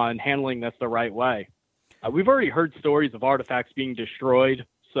on handling this the right way. We've already heard stories of artifacts being destroyed,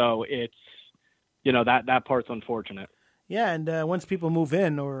 so it's, that part's unfortunate. Yeah, and once people move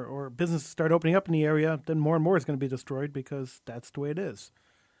in or businesses start opening up in the area, then more and more is going to be destroyed because that's the way it is.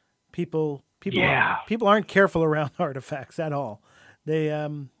 People aren't careful around artifacts at all. They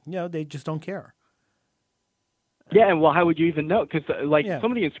they just don't care. Yeah, and well, how would you even know? Because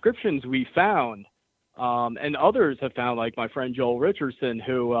some of the inscriptions we found, and others have found, like my friend Joel Richardson,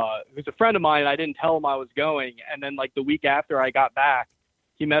 who's a friend of mine. I didn't tell him I was going, and then the week after I got back,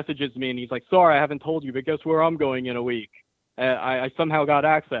 he messages me and he's like, "Sorry, I haven't told you, but guess where I'm going in a week? I somehow got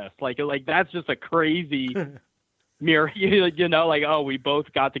access." Like that's just a crazy mirror, oh, we both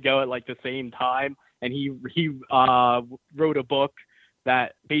got to go at the same time, and he wrote a book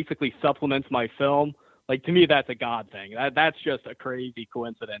that basically supplements my film. To me, that's a God thing. That's just a crazy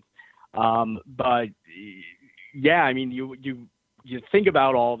coincidence. But yeah, I mean, you think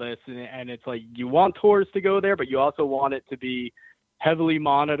about all this, and it's you want tourists to go there, but you also want it to be heavily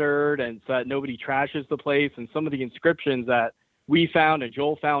monitored and so that nobody trashes the place. And some of the inscriptions that we found and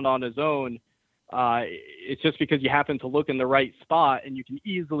Joel found on his own, it's just because you happen to look in the right spot, and you can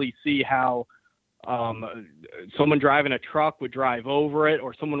easily see how someone driving a truck would drive over it,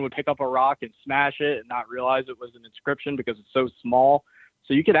 or someone would pick up a rock and smash it and not realize it was an inscription because it's so small.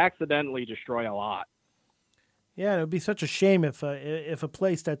 So you could accidentally destroy a lot. Yeah, it would be such a shame if a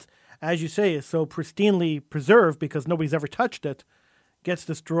place that's, as you say, is so pristinely preserved because nobody's ever touched it, gets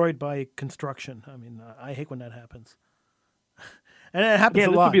destroyed by construction. I mean, I hate when that happens. And it happens a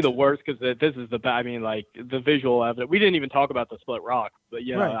lot. Yeah, this would be the worst because this is the visual evidence. We didn't even talk about the split rock, but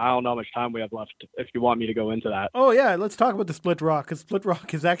right. I don't know how much time we have left if you want me to go into that. Oh, yeah, let's talk about the split rock, because split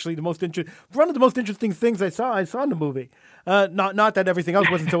rock is actually one of the most interesting things I saw in the movie. Not that everything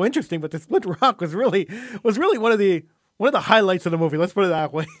else wasn't so interesting, but the split rock was really one of the highlights of the movie. Let's put it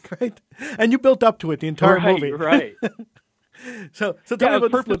that way, right? And you built up to it the entire movie. Right. So tell me I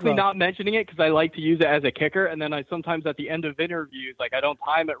was about purposely not mentioning it because I like to use it as a kicker, and then I sometimes at the end of interviews, I don't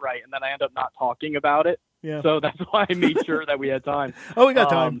time it right, and then I end up not talking about it. Yeah. So that's why I made sure that we had time. Oh, we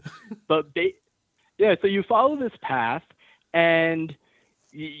got time. So you follow this path, and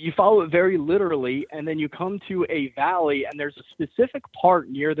you follow it very literally, and then you come to a valley, and there's a specific part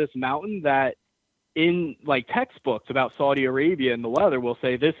near this mountain that in textbooks about Saudi Arabia and the weather will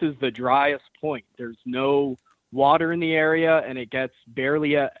say this is the driest point. There's no water in the area, and it gets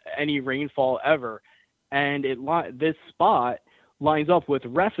barely any rainfall ever. And this spot lines up with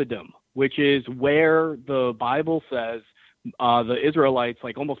Rephidim, which is where the Bible says the Israelites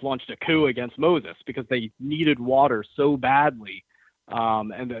almost launched a coup against Moses because they needed water so badly,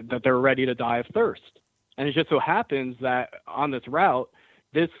 and that they're ready to die of thirst. And it just so happens that on this route,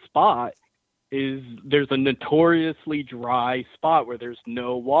 this spot there's a notoriously dry spot where there's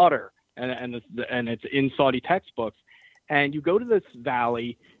no water. And it's in Saudi textbooks. And you go to this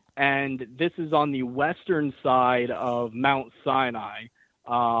valley, and this is on the western side of Mount Sinai,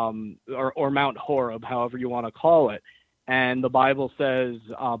 or Mount Horeb, however you want to call it. And the Bible says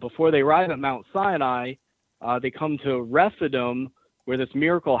before they arrive at Mount Sinai, they come to Rephidim, where this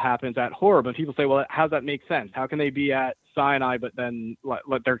miracle happens at Horeb. And people say, well, how does that make sense? How can they be at Sinai, but then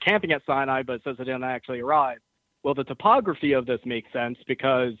they're camping at Sinai, but it says they didn't actually arrive? Well, the topography of this makes sense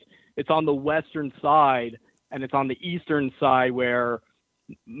because it's on the western side, and it's on the eastern side where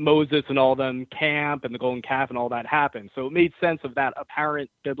Moses and all them camp and the golden calf and all that happened. So it made sense of that apparent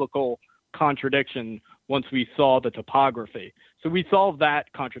biblical contradiction once we saw the topography. So we solved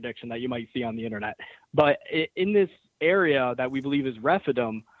that contradiction that you might see on the internet. But in this area that we believe is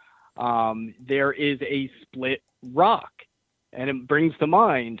Rephidim, there is a split rock. And it brings to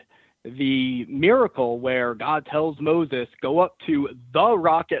mind the miracle where God tells Moses, go up to the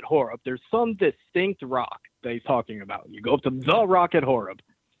rock at Horeb. There's some distinct rock that he's talking about. You go up to the rock at Horeb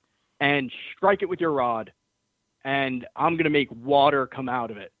and strike it with your rod, and I'm going to make water come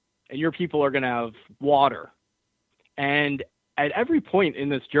out of it. And your people are going to have water. And at every point in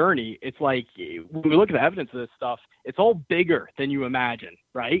this journey, it's like when we look at the evidence of this stuff, it's all bigger than you imagine,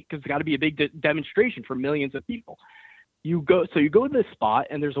 right? Because it's got to be a big demonstration for millions of people. You go to this spot,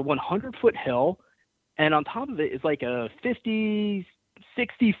 and there's a 100-foot hill, and on top of it is like a 50,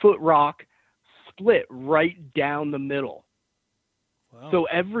 60-foot rock split right down the middle. Wow. So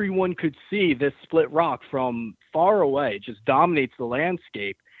everyone could see this split rock from far away. It just dominates the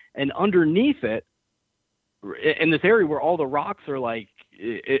landscape. And underneath it, in this area where all the rocks are like,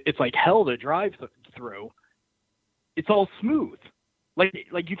 it's like hell to drive through, it's all smooth.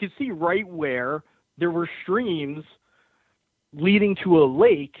 Like you can see right where there were streams leading to a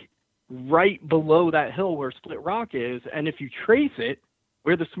lake right below that hill where Split Rock is. And if you trace it,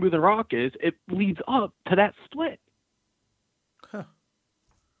 where the smoother rock is, it leads up to that split. Huh.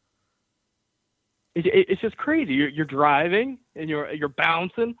 It's just crazy. You're driving and you're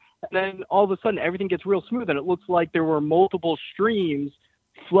bouncing, and then all of a sudden everything gets real smooth, and it looks like there were multiple streams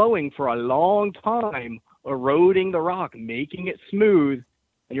flowing for a long time, eroding the rock, making it smooth.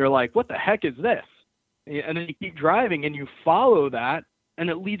 And you're like, what the heck is this? And then you keep driving and you follow that,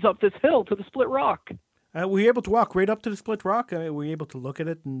 and it leads up this hill to the Split Rock. Were you able to walk right up to the Split Rock? Were you able to look at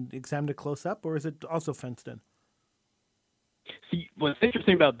it and examine it close up, or is it also fenced in? See, what's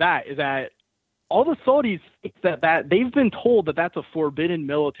interesting about that is that all the Saudis think that they've been told that that's a forbidden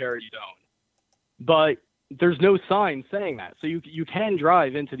military zone, but there's no sign saying that. So you can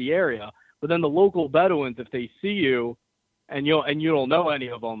drive into the area, but then the local Bedouins, if they see you and you don't know any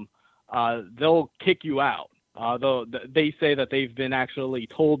of them, they'll kick you out. They say that they've been actually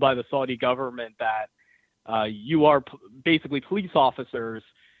told by the Saudi government that you are basically police officers,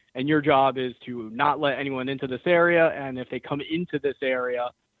 and your job is to not let anyone into this area. And if they come into this area,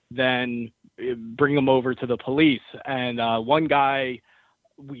 then bring them over to the police. And one guy,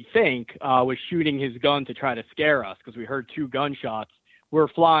 we think, was shooting his gun to try to scare us because we heard 2 gunshots. We're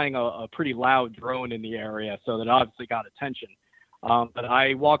flying a pretty loud drone in the area, so that obviously got attention. But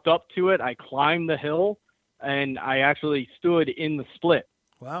I walked up to it, I climbed the hill, and I actually stood in the split.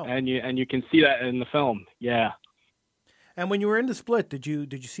 Wow. And you can see that in the film. Yeah. And when you were in the split, did you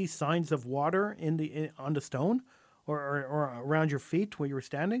see signs of water on the stone or around your feet where you were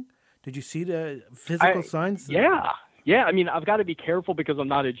standing? Did you see the physical signs? Yeah. Yeah. I mean, I've got to be careful because I'm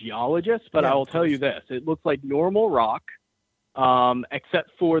not a geologist, but I will tell you this. It looks like normal rock,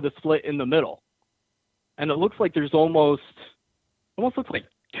 except for the split in the middle. And it looks like there's almost looks like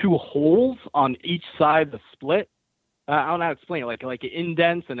 2 holes on each side of the split. I don't know how to explain it, like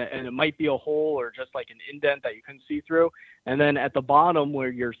indents, and it might be a hole or just like an indent that you couldn't see through. And then at the bottom where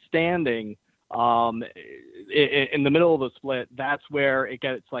you're standing, in the middle of the split, that's where it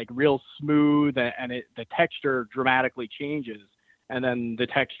gets like real smooth, and the texture dramatically changes. And then the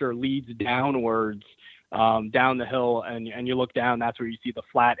texture leads downwards, down the hill, and you look down, that's where you see the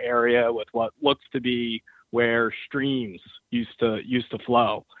flat area with what looks to be where streams used to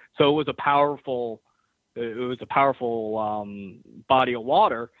flow. So it was a powerful body of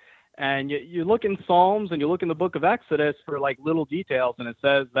water. And you look in Psalms and you look in the book of Exodus for like little details, and it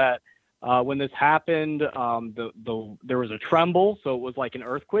says that when this happened, there was a tremble, so it was like an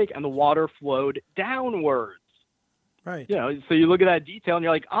earthquake, and the water flowed downwards. Right. So you look at that detail and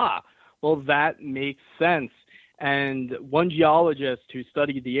you're like, well, that makes sense. And one geologist who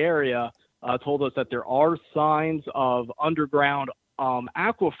studied the area told us that there are signs of underground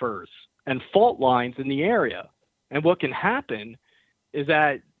aquifers and fault lines in the area. And what can happen is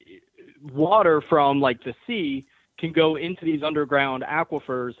that water from like the sea can go into these underground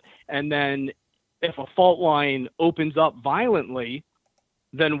aquifers, and then if a fault line opens up violently,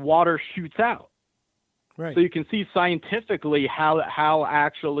 then water shoots out. Right. So you can see scientifically how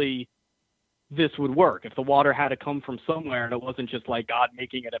actually this would work. If the water had to come from somewhere and it wasn't just like God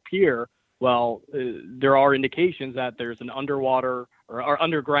making it appear, well, there are indications that there's an underwater or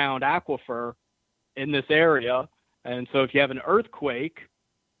underground aquifer in this area. And so if you have an earthquake,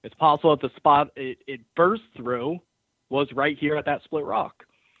 it's possible that the spot it burst through was right here at that split rock.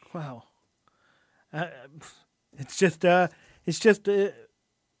 Wow. It's just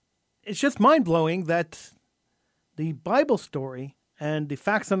mind blowing that the Bible story and the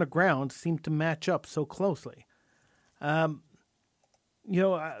facts on the ground seem to match up so closely.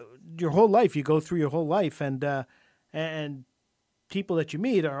 Your whole life, you go through your whole life, and people that you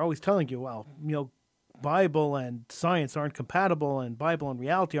meet are always telling you, well, Bible and science aren't compatible, and Bible and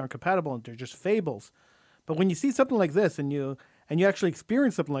reality aren't compatible, and they're just fables. But when you see something like this, and you actually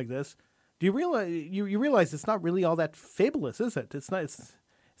experience something like this, do you realize you realize it's not really all that fabulous, is it? It's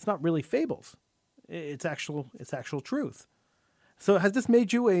not really fables. It's actual truth. So has this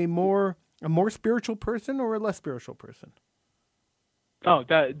made you a more spiritual person or a less spiritual person? Oh,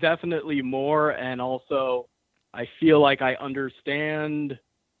 that definitely more, and also I feel like I understand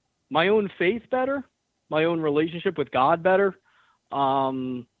my own faith better, my own relationship with God better.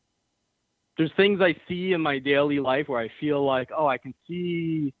 Um, there's things I see in my daily life where I feel like, oh, I can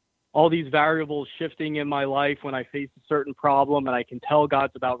see all these variables shifting in my life when I face a certain problem, and I can tell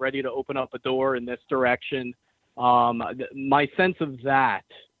God's about ready to open up a door in this direction. My sense of that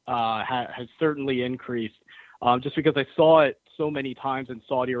has certainly increased, just because I saw it so many times in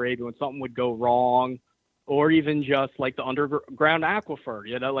Saudi Arabia when something would go wrong, or even just like the underground aquifer.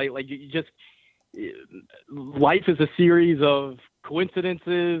 Like you just life is a series of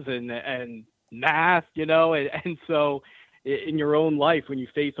coincidences and math, and so in your own life, when you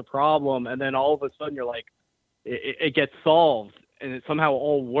face a problem and then all of a sudden you're like, it gets solved and it somehow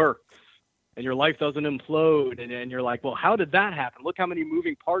all works and your life doesn't implode. And you're like, well, how did that happen? Look how many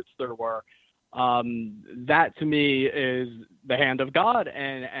moving parts there were. That to me is the hand of God.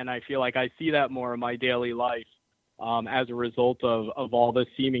 And I feel like I see that more in my daily life, as a result of all this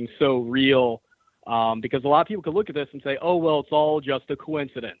seeming so real. Because a lot of people could look at this and say, oh, well, it's all just a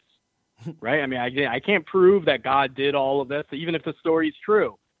coincidence. Right? I mean, I can't prove that God did all of this, even if the story is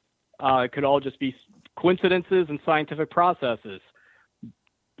true. It could all just be coincidences and scientific processes.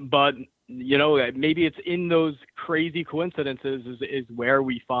 But, maybe it's in those crazy coincidences is where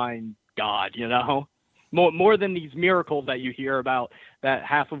we find God, more than these miracles that you hear about, that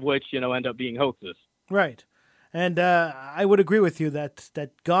half of which, end up being hoaxes. Right. And I would agree with you that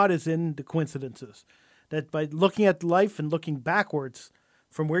God is in the coincidences, that by looking at life and looking backwards,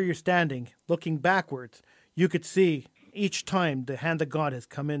 from where you're standing, looking backwards, you could see each time the hand of God has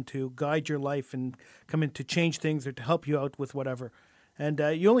come in to guide your life and come in to change things or to help you out with whatever. And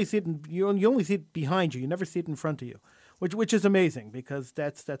you only see it you only see it behind you. You never see it in front of you, which is amazing, because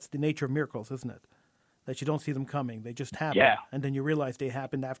that's the nature of miracles, isn't it? That you don't see them coming; they just happen, and then you realize they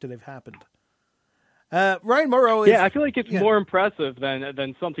happened after they've happened. Ryan Morrow is... Yeah, I feel like it's more impressive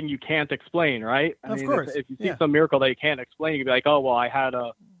than something you can't explain, right? Of course. If you see some miracle that you can't explain, you'd be like, oh, well, I had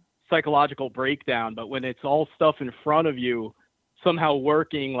a psychological breakdown. But when it's all stuff in front of you, somehow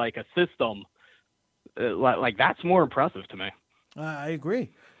working like a system, like that's more impressive to me. I agree.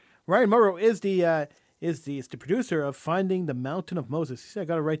 Ryan Morrow is the producer of Finding the Mountain of Moses. See, I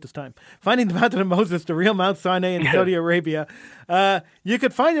got it right this time. Finding the Mountain of Moses, the real Mount Sinai in Saudi Arabia. You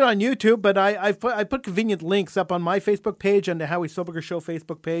could find it on YouTube, but I put convenient links up on my Facebook page and the Howie Silberger Show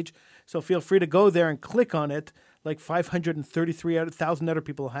Facebook page. So feel free to go there and click on it, like 533,000 other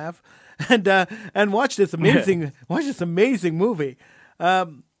people have, and watch this amazing movie.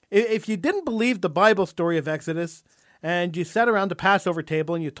 If you didn't believe the Bible story of Exodus, and you sat around the Passover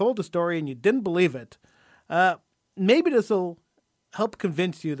table and you told the story and you didn't believe it, maybe this will help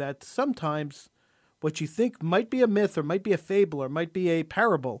convince you that sometimes what you think might be a myth or might be a fable or might be a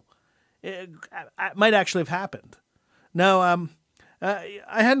parable might actually have happened. Now, I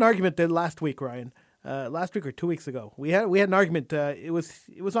had an argument there last week, Ryan. Last week or 2 weeks ago, we had an argument. It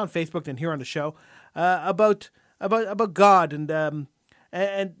was on Facebook and here on the show about God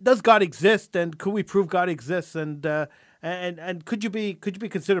and does God exist, and could we prove God exists, and could you be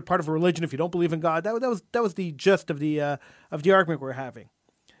considered part of a religion if you don't believe in God? That was the gist of the argument we're having,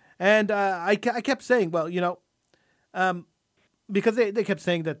 and I kept saying, well, because they kept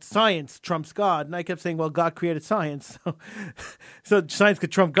saying that science trumps God, and I kept saying, well, God created science, so science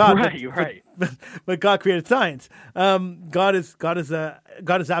could trump God, right. But God created science. God is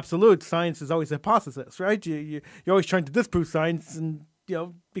absolute. Science is always a hypothesis, right? You're always trying to disprove science, and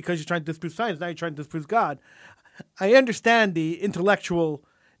because you're trying to disprove science, now you're trying to disprove God. I understand the intellectual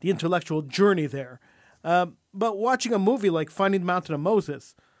journey there, but watching a movie like Finding the Mountain of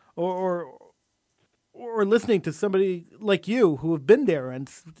Moses, or listening to somebody like you who have been there and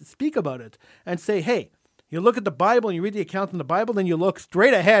speak about it and say, hey, you look at the Bible and you read the account in the Bible, then you look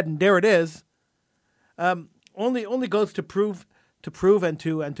straight ahead and there it is. Only goes to prove and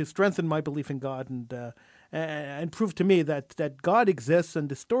to strengthen my belief in God and prove to me that God exists, and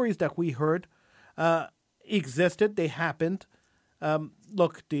the stories that we heard existed. They happened.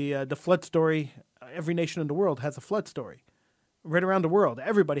 Look, the flood story. Every nation in the world has a flood story. Right around the world,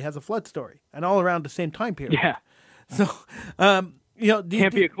 everybody has a flood story, and all around the same time period. Yeah. So,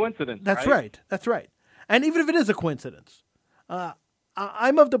 can't be a coincidence. That's right. That's right. And even if it is a coincidence,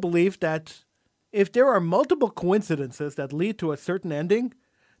 I'm of the belief that if there are multiple coincidences that lead to a certain ending,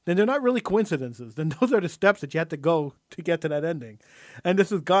 then they're not really coincidences. Then those are the steps that you have to go to get to that ending, and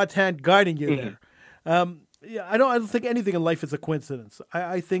this is God's hand guiding you there. I don't think anything in life is a coincidence.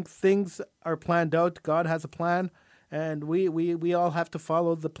 I think things are planned out. God has a plan. And we all have to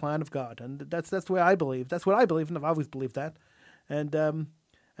follow the plan of God, and that's the way I believe. That's what I believe, and I've always believed that. And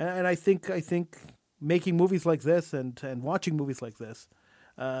I think making movies like this and watching movies like this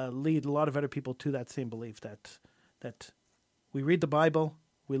lead a lot of other people to that same belief that we read the Bible,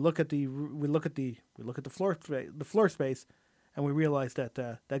 we look at the floor space, and we realize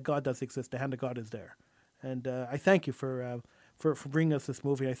that God does exist. The hand of God is there. And I thank you for bringing us this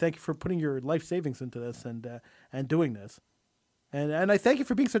movie. I thank you for putting your life savings into this and doing this. And I thank you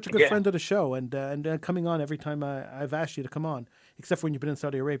for being such a good friend of the show and coming on every time I've asked you to come on, except when you've been in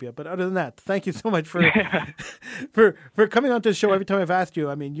Saudi Arabia. But other than that, thank you so much for for coming on to the show every time I've asked you.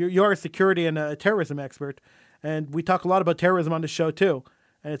 I mean, you are a security and a terrorism expert, and we talk a lot about terrorism on the show too.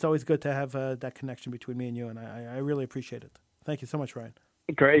 And it's always good to have that connection between me and you, and I really appreciate it. Thank you so much, Ryan.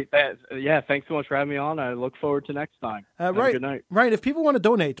 Great. Thanks so much for having me on. I look forward to next time. Right. Good night. Ryan, if people want to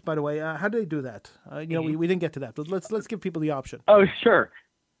donate, by the way, how do they do that? We didn't get to that, but let's give people the option. Oh, sure.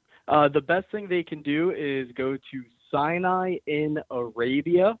 The best thing they can do is go to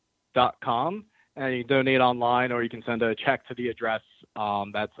SinaiInArabia.com, and you can donate online, or you can send a check to the address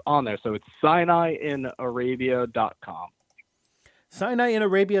that's on there. So it's SinaiInArabia.com.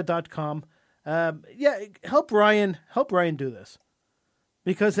 SinaiInArabia.com. Help Ryan do this,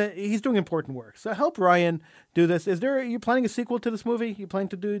 because he's doing important work. So help Ryan do this. Are you planning a sequel to this movie? You planning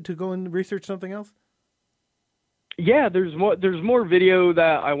to go and research something else? Yeah, there's more video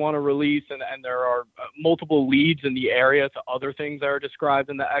that I want to release, and there are multiple leads in the area to other things that are described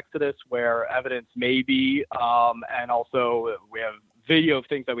in the Exodus where evidence may be, and also we have video of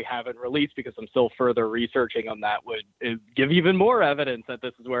things that we haven't released because I'm still further researching on that would give even more evidence that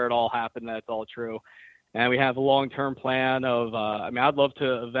this is where it all happened, that it's all true. And we have a long-term plan of, I'd love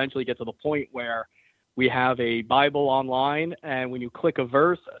to eventually get to the point where we have a Bible online, and when you click a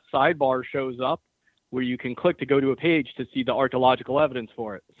verse, a sidebar shows up where you can click to go to a page to see the archaeological evidence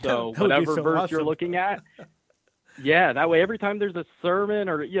for it. So whatever verse you're looking at, that way every time there's a sermon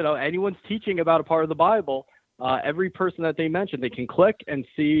or, anyone's teaching about a part of the Bible, every person that they mention, they can click and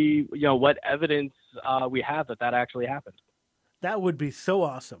see, what evidence we have that actually happened. That would be so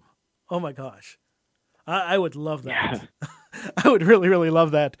awesome. Oh my gosh. I would love that. Yeah. I would really, really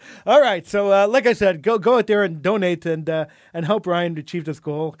love that. All right. So, like I said, go out there and donate and help Ryan achieve this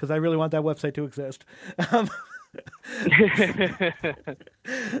goal, because I really want that website to exist. I'm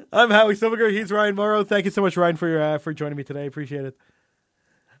Howie Silverger. He's Ryan Morrow. Thank you so much, Ryan, for joining me today. I appreciate it.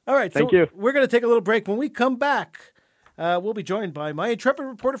 All right. Thank you. We're going to take a little break. When we come back, we'll be joined by my intrepid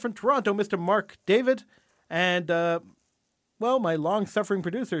reporter from Toronto, Mr. Mark David, and, my long-suffering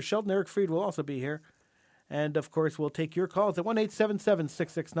producer, Sheldon Eric Fried, will also be here. And, of course, we'll take your calls at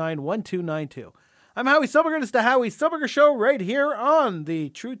 1-877-669-1292. I'm Howie Silverger. This is the Howie Silverger Show right here on the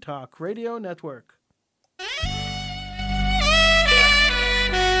True Talk Radio Network.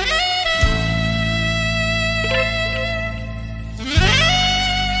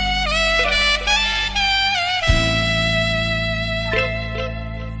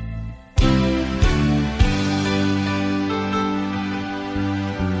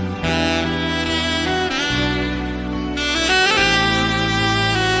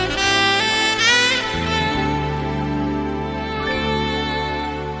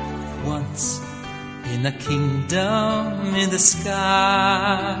 In a kingdom in the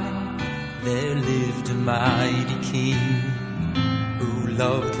sky, there lived a mighty king who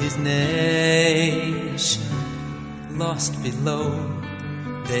loved his nation. Lost below,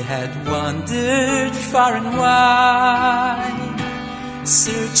 they had wandered far and wide,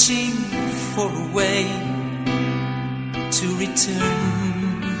 searching for a way to return.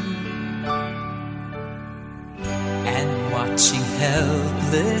 Watching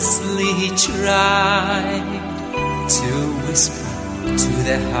helplessly, he tried to whisper to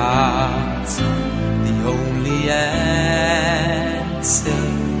their hearts the only answer.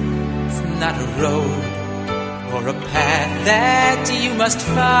 It's not a road or a path that you must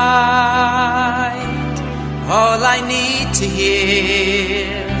find. All I need to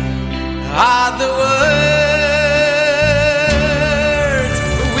hear are the words.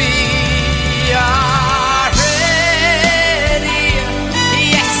 We are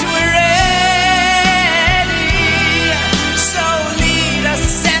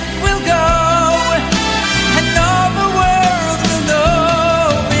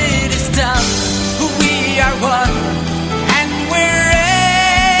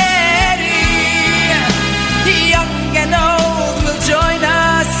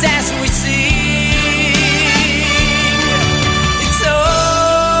as we see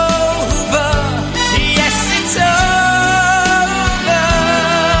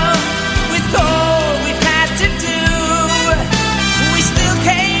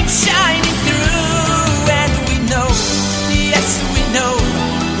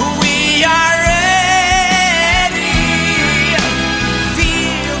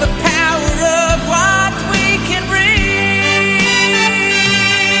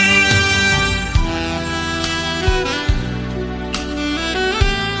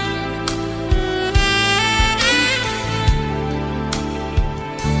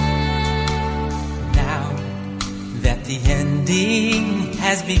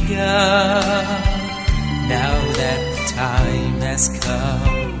has begun. Now that the time has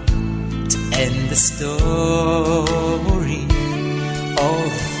come to end the story. All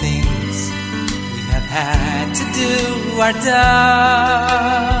the things we have had to do are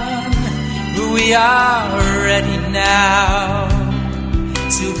done. We are ready now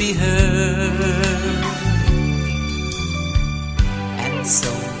to be heard. And so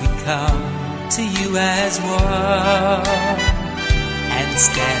we come to you as one, and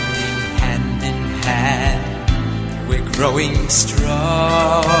standing hand in hand, we're growing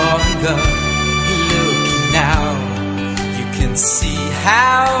stronger. Look now, you can see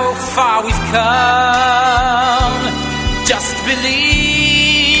how far we've come. Just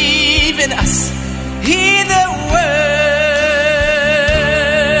believe in us, hear the words.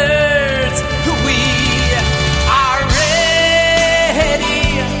 We are ready.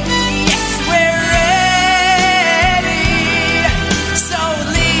 Yes, we're ready. So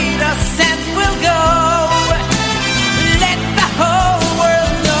lead us and we'll go. Let the whole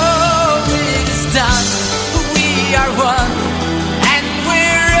world know it is done. We are one and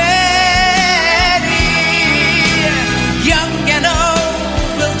we're ready. Young and old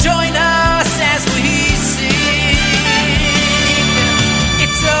will join us as we sing.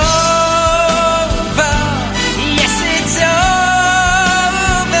 It's over. Yes, it's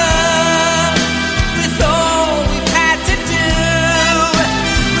over. With all we've had to do,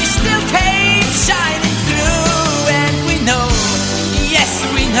 we still came shining through. And we know, yes,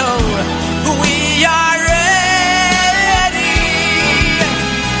 we know, we are ready.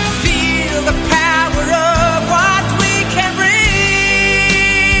 Feel the power of what we can bring.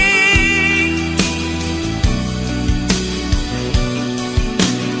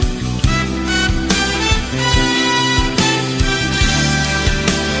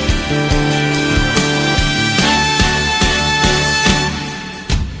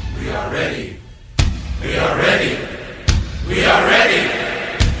 We are ready. We are ready. We are ready.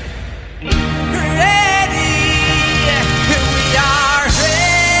 Ready, we are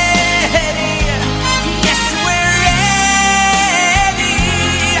ready. Yes, we're ready.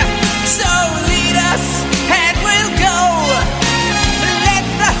 So lead us and we'll go. Let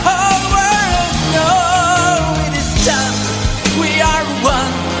the whole world know it is done. We are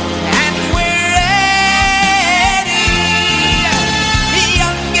one and we're ready.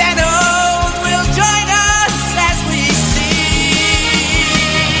 Young and old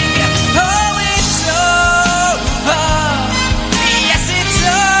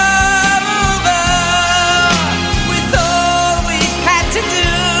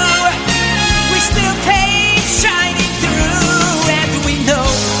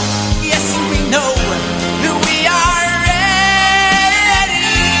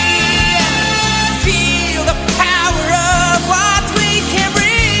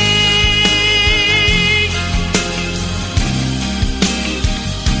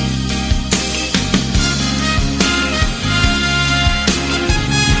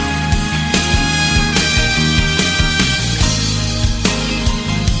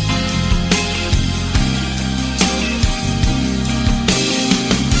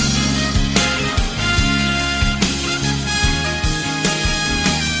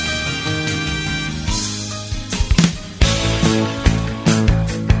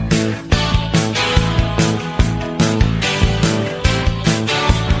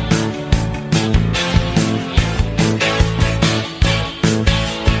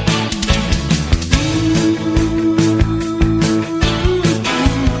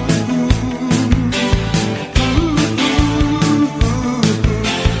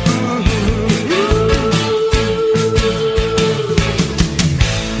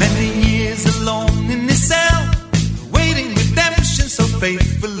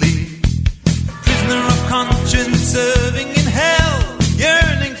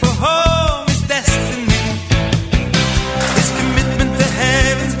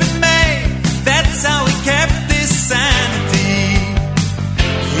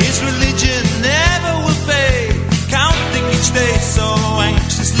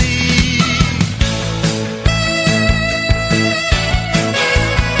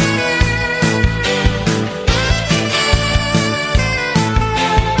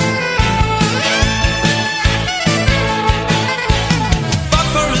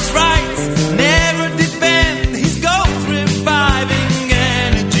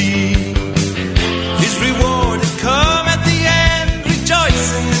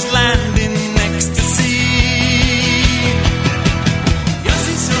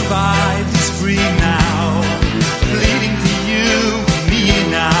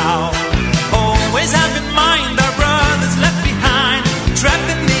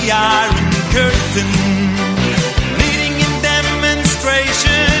curtain, leading in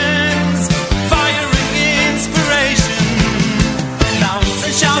demonstrations, firing inspiration.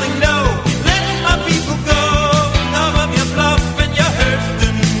 Thousands shouting no, let my people go. Enough of your bluff and your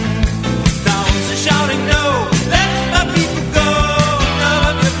hurting. Thousands shouting no, let my people go.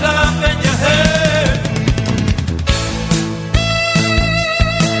 Enough of your bluff and your hurting.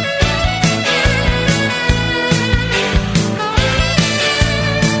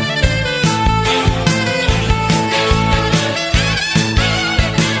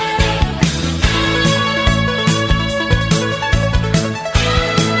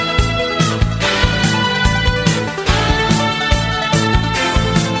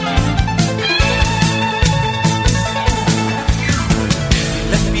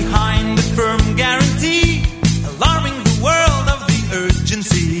 Left behind the firm guarantee, alarming the world of the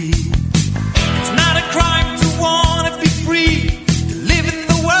urgency. It's not a crime to want to be free, to live in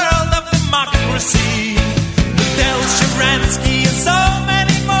the world of democracy. Del Sharansky and so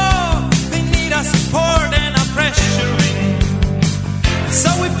many more, they need our support and our pressuring. And so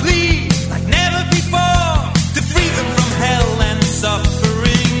we plead like never before to free them from hell and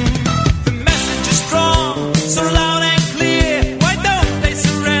suffering. The message is strong, so loud and clear. Why don't they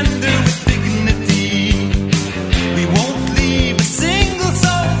surrender with dignity? We won't leave a single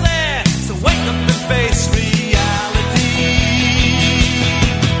soul there, so wake up and face reality.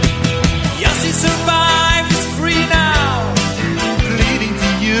 Yes, he survived, he's free now, bleeding to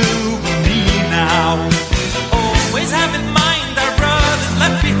you and me now. Always have in mind our brothers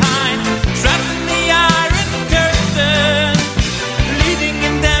left behind, trapped in the iron curtain, leading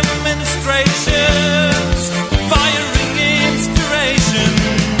in demonstrations, firing inspiration.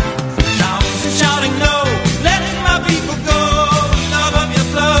 Thousands shouting no, let my people go. Enough of your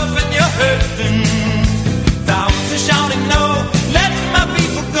bluff and your hurting. Thousands shouting no, let my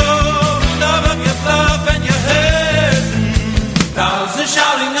people go. Enough of your bluff and your hurting. Thousands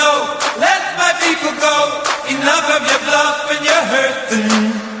shouting no, let my people go. Enough of your bluff and your hurting.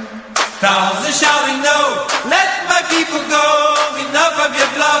 Thousands shouting no, let my people go. Enough of your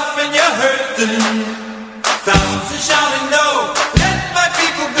bluff and your hurting. Thousands shouting no, let my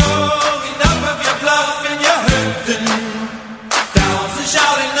people go. Enough of your bluff and your hurting. Thousands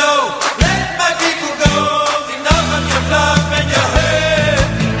shouting no, let my people go. Enough of your bluff and your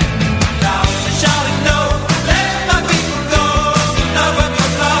hurting. Thousands shouting no, let my people go. Enough of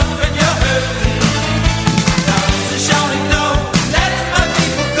your bluff and your hurting. Thousands shouting no, let my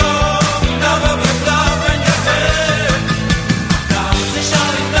people go. Enough of your bluff and your hurting. Thousands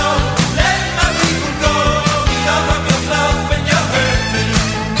shouting no, let my people go. Enough of your bluff and your hurting.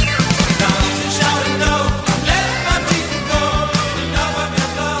 Thousands shouting no, let my people go. Enough of your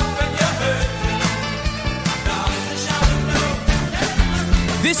bluff and your hurting. Thousands shouting no.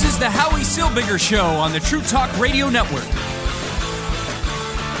 This is the Howie Silbiger Show on the True Talk Radio Network.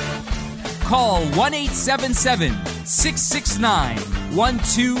 Call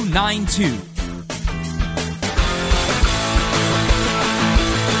 1-877-669-1292.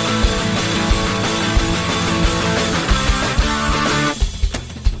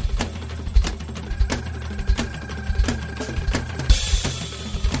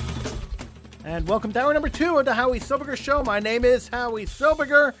 And welcome to hour number 2 of the Howie Silbiger Show. My name is Howie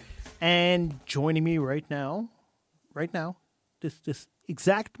Silbiger, and joining me right now, this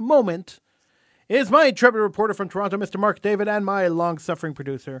exact moment, is my intrepid reporter from Toronto, Mr. Mark David, and my long-suffering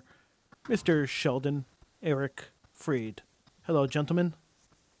producer, Mr. Sheldon Eric Freed. Hello, gentlemen.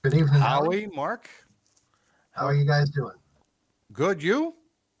 Good evening, Howie, Mark. How are you guys doing? Good, you?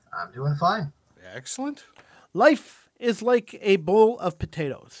 I'm doing fine. Excellent. Life is like a bowl of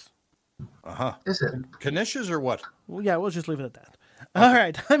potatoes. Is it? Knishes or what? Well, yeah, we'll just leave it at that. All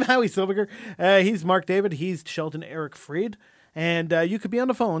right, I'm Howie Silbiger. He's Mark David. He's Sheldon Eric Freed. And you could be on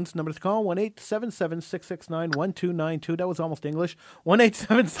the phones. Number to call, 1-877-669-1292. That was almost English.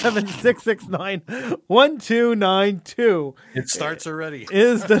 1-877-669-1292. It starts already.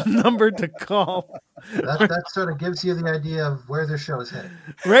 Is the number to call. That sort of gives you the idea of where the show is headed.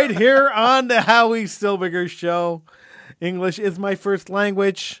 Right here on the Howie Silbiger Show. English is my first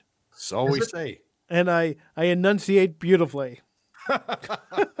language. So we say. And I enunciate beautifully.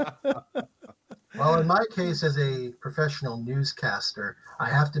 Well, in my case, as a professional newscaster, I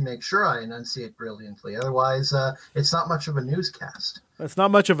have to make sure I enunciate brilliantly. Otherwise, it's not much of a newscast. It's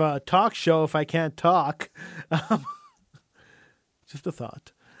not much of a talk show if I can't talk. Just a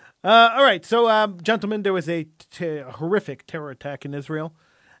thought. All right. So, gentlemen, there was a horrific terror attack in Israel.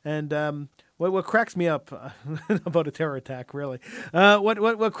 And what cracks me up about a terror attack, really,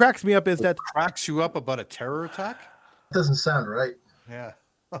 what cracks me up is that... Cracks you up about a terror attack? Doesn't sound right. Yeah.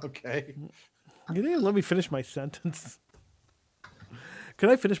 Okay. You didn't let me finish my sentence. Can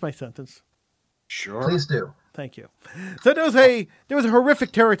I finish my sentence? Sure. Please do. Thank you. So there was a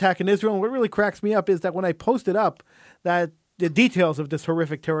horrific terror attack in Israel, and what really cracks me up is that when I posted up that the details of this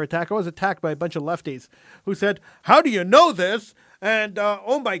horrific terror attack, I was attacked by a bunch of lefties who said, "How do you know this?" And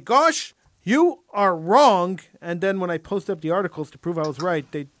oh my gosh, you are wrong. And then when I posted up the articles to prove I was right,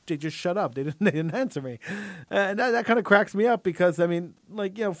 they just shut up. They didn't answer me, and that kind of cracks me up because I mean,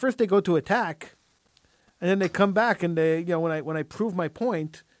 like, you know, first they go to attack, and then they come back and they, you know, when I prove my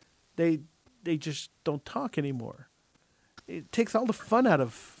point, they just don't talk anymore. It takes all the fun out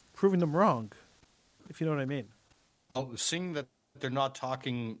of proving them wrong, if you know what I mean. Well, seeing that they're not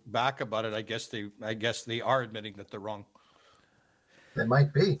talking back about it, I guess they are admitting that they're wrong. They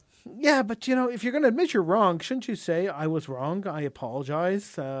might be. Yeah, but you know, if you're going to admit you're wrong, shouldn't you say, "I was wrong. I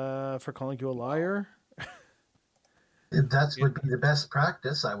apologize for calling you a liar"? That would be the best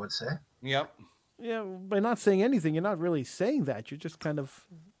practice, I would say. Yep. Yeah, by not saying anything, you're not really saying that. You're just kind of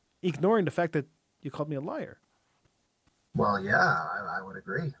ignoring the fact that you called me a liar. Well, yeah, I would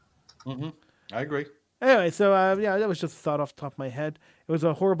agree. Mm-hmm. I agree. Anyway, so yeah, that was just a thought off the top of my head. It was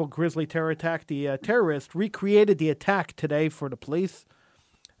a horrible, grisly terror attack. The terrorist recreated the attack today for the police.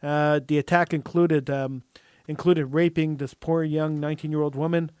 The attack included raping this poor young 19-year-old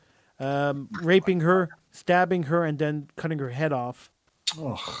woman, raping her, stabbing her, and then cutting her head off.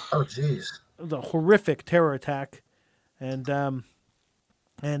 Oh, geez. It was a horrific terror attack, and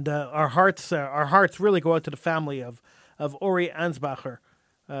our hearts really go out to the family of Ori Ansbacher,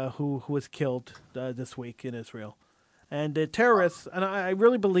 who was killed this week in Israel. And the terrorists, and I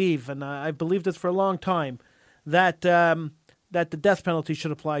really believe, and I've believed this for a long time, that the death penalty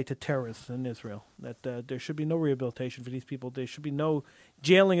should apply to terrorists in Israel. That there should be no rehabilitation for these people. There should be no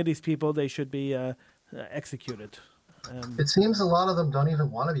jailing of these people. They should be executed. It seems a lot of them don't even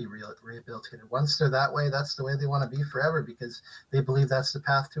want to be rehabilitated. Once they're that way, that's the way they want to be forever because they believe that's the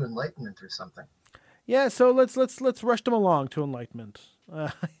path to enlightenment or something. Yeah, so let's rush them along to enlightenment.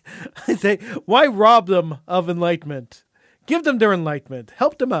 I say, why rob them of enlightenment? Give them their enlightenment.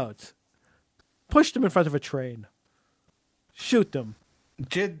 Help them out. Push them in front of a train. Shoot them.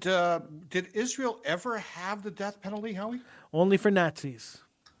 Did Israel ever have the death penalty, Howie? Only for Nazis.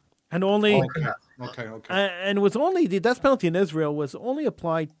 And only Okay. and it was only the death penalty in Israel was only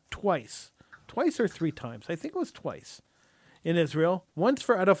applied twice or three times. I think it was twice in Israel. Once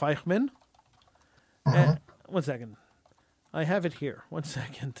for Adolf Eichmann. One second, I have it here. 1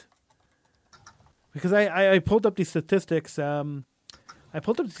 second, because I pulled up these statistics. I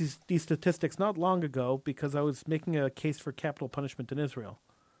pulled up these statistics not long ago because I was making a case for capital punishment in Israel.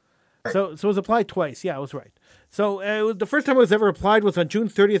 So it was applied twice. Yeah, I was right. So the first time it was ever applied was on June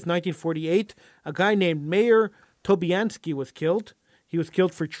 30th, 1948. A guy named Meir Tobiansky was killed. He was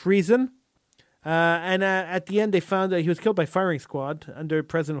killed for treason. And at the end, they found that he was killed by firing squad under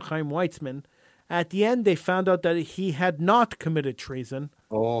President Chaim Weizmann. At the end, they found out that he had not committed treason.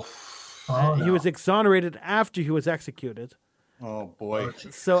 Oh, He was exonerated after he was executed. oh boy.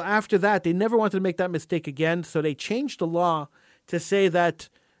 So after that, they never wanted to make that mistake again. So they changed the law to say that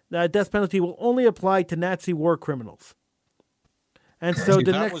the death penalty will only apply to Nazi war criminals. And so See,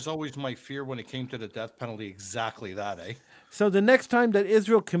 the that next, was always my fear when it came to the death penalty. Exactly that, eh? so the next time that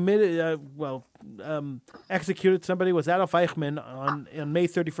Israel executed somebody was Adolf Eichmann on May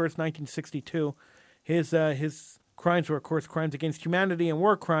 31st, 1962. His crimes were, of course, crimes against humanity and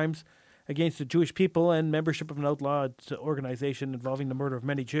war crimes against the Jewish people and membership of an outlawed organization involving the murder of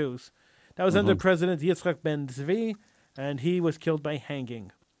many Jews. That was under President Yitzhak Ben Zvi, and he was killed by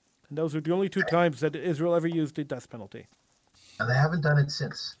hanging. And those were the only two times that Israel ever used the death penalty. And they haven't done it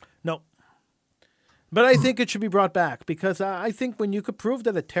since. No. But I think it should be brought back because I think when you could prove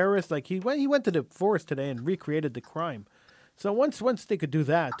that a terrorist, like he went to the forest today and recreated the crime. So once they could do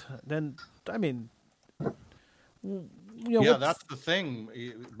that, then, I mean, you know, Yeah, that's the thing.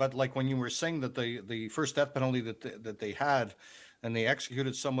 But like when you were saying that the first death penalty that they had, and they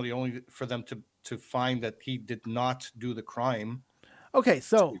executed somebody only for them to find that he did not do the crime. Okay,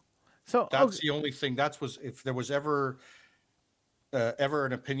 so That's the only thing. If there was ever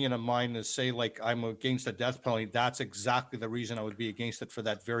an opinion of mine to say like I'm against the death penalty, that's exactly the reason I would be against it, for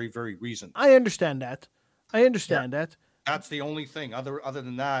that very, very reason. I understand that. That. That's the only thing. Other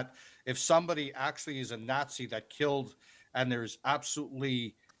than that, if somebody actually is a Nazi that killed, and there's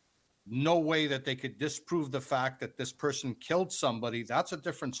absolutely no way that they could disprove the fact that this person killed somebody, that's a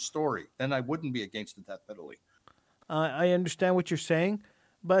different story. Then I wouldn't be against the death penalty. I understand what you're saying,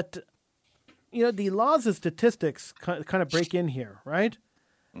 but you know the laws and statistics kind of break in here, right?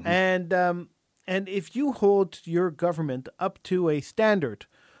 Mm-hmm. And if you hold your government up to a standard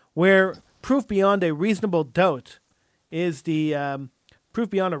where proof beyond a reasonable doubt is the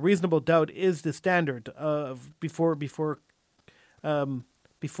standard of before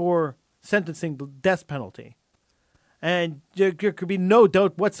sentencing the death penalty, and there could be no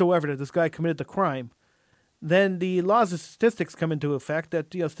doubt whatsoever that this guy committed the crime. Then the laws of statistics come into effect that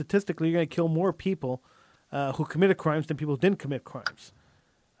statistically you're going to kill more people who committed crimes than people who didn't commit crimes.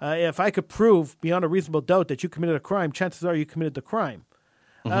 If I could prove beyond a reasonable doubt that you committed a crime, chances are you committed the crime.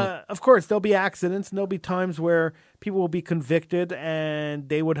 Of course, there'll be accidents, and there'll be times where people will be convicted and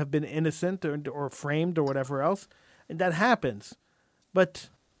they would have been innocent or framed or whatever else, and that happens. But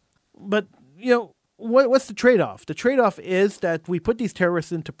what's the trade-off? The trade-off is that we put these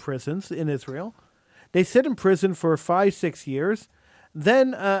terrorists into prisons in Israel. They sit in prison for 5-6 years.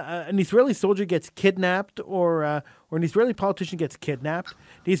 Then an Israeli soldier gets kidnapped or an Israeli politician gets kidnapped.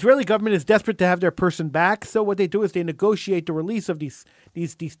 The Israeli government is desperate to have their person back, so what they do is they negotiate the release of these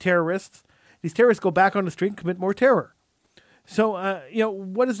terrorists. These terrorists go back on the street and commit more terror. So,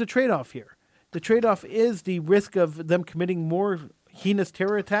 what is the trade-off here? The trade-off is the risk of them committing more heinous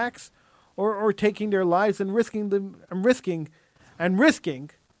terror attacks or taking their lives and risking,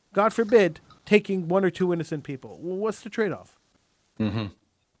 God forbid, taking 1 or 2 innocent people. Well, what's the trade-off? Mm-hmm.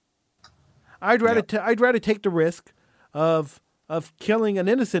 I'd rather take the risk of killing an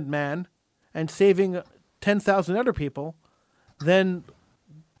innocent man and saving 10,000 other people than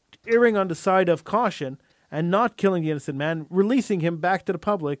erring on the side of caution and not killing the innocent man, releasing him back to the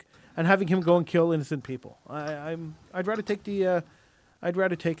public and having him go and kill innocent people. I'd rather take the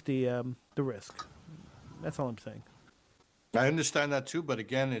risk. That's all I'm saying. I understand that too, but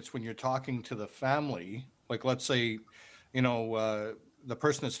again, it's when you're talking to the family, like let's say, the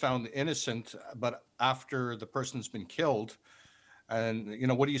person is found innocent, but after the person's been killed, and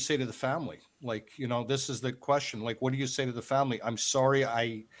what do you say to the family? Like, this is the question. Like, what do you say to the family? I'm sorry,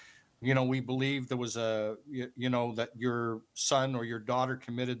 we believe there was that your son or your daughter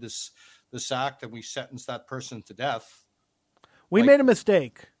committed this act, and we sentenced that person to death. We made a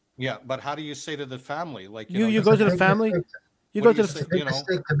mistake. Yeah, but how do you say to the family? Like, you go to the family. You go to the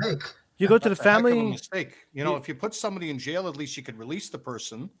mistake to make. You go to the That's a heck of a family. mistake. If you put somebody in jail, at least you could release the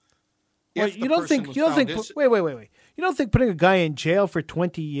person. Well, If the you don't person think was you don't found think innocent- wait. You don't think putting a guy in jail for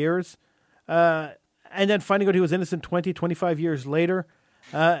 20 years and then finding out he was innocent 20, 25 years later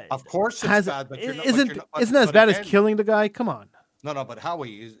Of course, it's bad, but isn't that as bad as killing the guy? Come on. No, but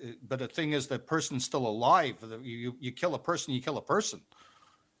Howie, but the thing is, the person's still alive. You kill a person, you kill a person.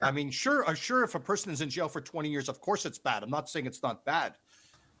 I mean, sure, if a person is in jail for 20 years, of course it's bad. I'm not saying it's not bad.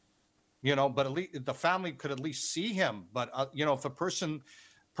 But at least the family could at least see him. But if a person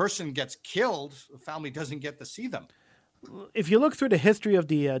gets killed, the family doesn't get to see them. If you look through the history of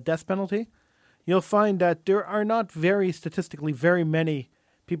the death penalty, you'll find that there are not statistically very many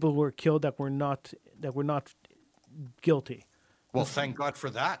people who were killed that were not guilty. Well, thank God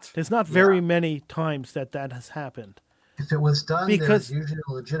for that. There's not very many times that has happened. If it was done, Because- there's usually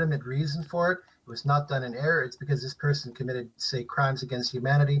a legitimate reason for it. It was not done in error. It's because this person committed, say, crimes against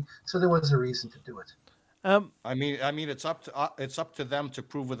humanity. So there was a reason to do it. I mean, it's up to them to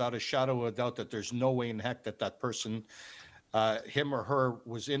prove without a shadow of a doubt that there's no way in heck that person, him or her,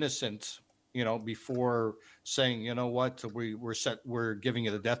 was innocent. Before saying, what, we're giving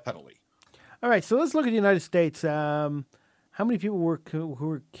you the death penalty. All right, so let's look at the United States. How many people who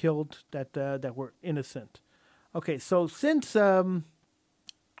were killed that were innocent? Okay, so since I'm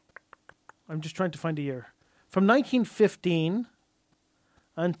just trying to find a year, from 1915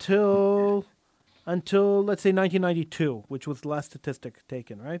 until let's say 1992, which was the last statistic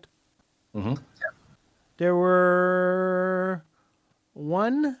taken, right? Mm-hmm. There were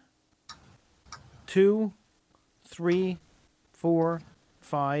 1, 2, 3, 4,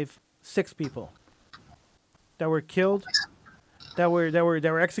 5, 6 people that were killed, that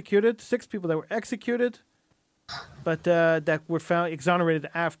were executed. 6 people that were executed, but that were found exonerated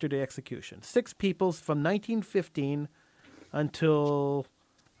after the execution. 6 people from 1915 until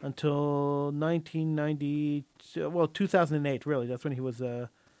 1990. Well, 2008. Really, that's when he was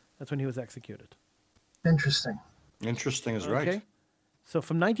executed. Interesting. Interesting is Okay. right. So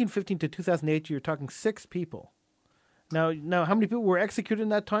from 1915 to 2008, you're talking 6 people. Now, how many people were executed in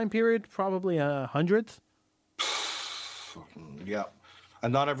that time period? Probably hundreds. Yeah,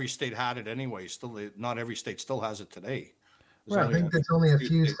 and not every state had it anyway. Not every state still has it today. Right. I think there's only a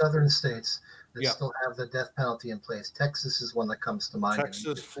few southern states that Yeah. still have the death penalty in place. Texas is one that comes to mind.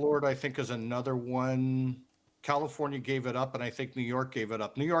 Texas, Florida, I think, is another one. California gave it up, and I think New York gave it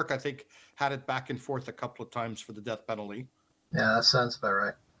up. New York, I think, had it back and forth a couple of times for the death penalty. Yeah, that sounds about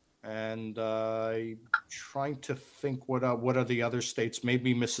right. And I'm trying to think what are the other states?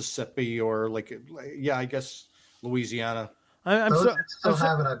 Maybe Mississippi or yeah, I guess Louisiana. Those that still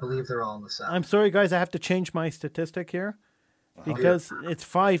have it, I believe they're all in the South. I'm sorry, guys. I have to change my statistic here because it's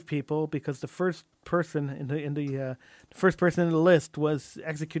 5 people. Because the first person the first person in the list was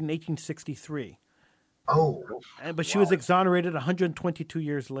executed in 1863. Oh, But she was exonerated 122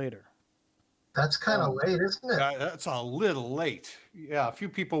 years later. That's kind of late, isn't it? That's a little late. Yeah, a few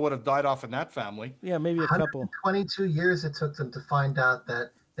people would have died off in that family. Yeah, maybe a couple. 122 years it took them to find out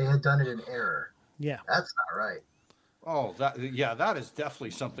that they had done it in error. Yeah. That's not right. Oh, that is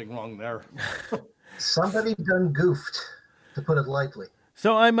definitely something wrong there. Somebody done goofed, to put it lightly.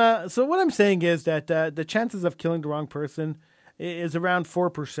 So so what I'm saying is that the chances of killing the wrong person is around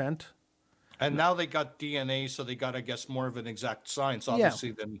 4%. And now they got DNA, so they got, I guess, more of an exact science,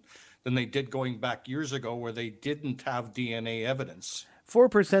 obviously, than they did going back years ago, where they didn't have DNA evidence.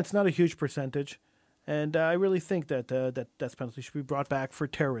 4% is not a huge percentage, and I really think that death penalty should be brought back for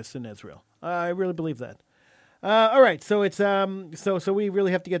terrorists in Israel. I really believe that. All right, so it's so we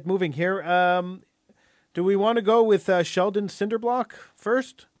really have to get moving here. Do we want to go with Sheldon Cinderblock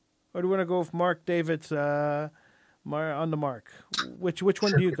first, or do we want to go with Mark David's on the mark? Which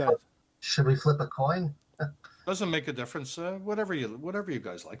one do you guys? Should we flip a coin? Doesn't make a difference. Whatever you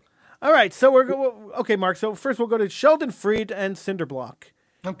guys like. All right, so okay, Mark. So first we'll go to Sheldon Fried and Cinderblock.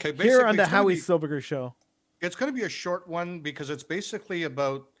 Okay, here on the Howie Silberger Show. It's going to be a short one because it's basically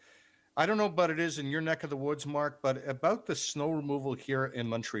about, I don't know about it is in your neck of the woods, Mark, but about the snow removal here in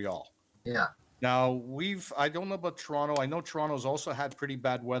Montreal. Yeah. Now I don't know about Toronto. I know Toronto's also had pretty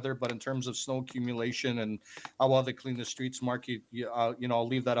bad weather, but in terms of snow accumulation and how well they clean the streets, Mark, I'll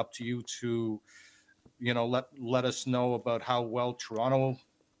leave that up to you to, let us know about how well Toronto,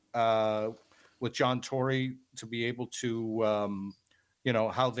 with John Tory, to be able to,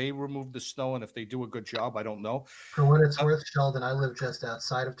 how they remove the snow, and if they do a good job, I don't know. For what it's worth, Sheldon, I live just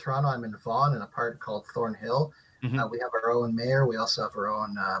outside of Toronto. I'm in Vaughan in a part called Thornhill. Mm-hmm. We have our own mayor. We also have our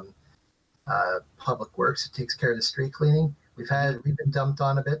own public works that takes care of the street cleaning. We've been dumped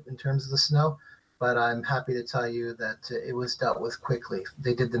on a bit in terms of the snow, but I'm happy to tell you that it was dealt with quickly.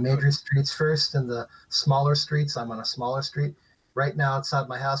 They did the major streets first and the smaller streets. I'm on a smaller street. Right now outside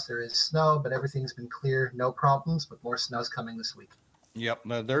my house there is snow, but everything's been clear, no problems, but more snow's coming this week. Yep,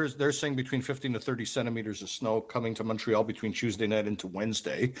 they're saying between 15 to 30 centimeters of snow coming to Montreal between Tuesday night into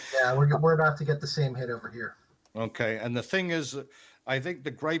Wednesday. Yeah, we're about to get the same hit over here. Okay, and the thing is, I think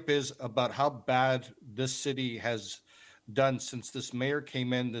the gripe is about how bad this city has done since this mayor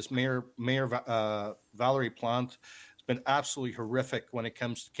came in. This mayor Valerie Plante has been absolutely horrific when it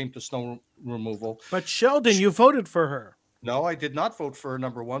came to snow removal. But Sheldon, you voted for her. No, I did not vote for her,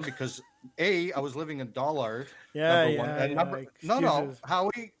 number one, because I was living in Dollard. No,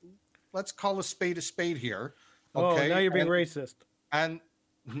 Howie, let's call a spade here. Okay. Oh, now you're being racist. And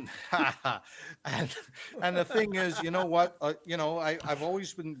and the thing is, you know what? I've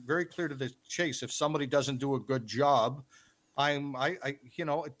always been very clear to the chase. If somebody doesn't do a good job,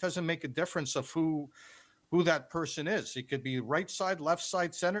 it doesn't make a difference of who that person is. It could be right side, left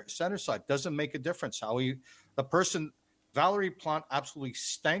side, center side. Doesn't make a difference. Valerie Plante absolutely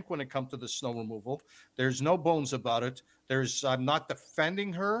stank when it comes to the snow removal. There's no bones about it. I'm not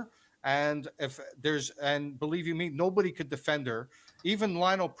defending her. And believe you me, nobody could defend her. Even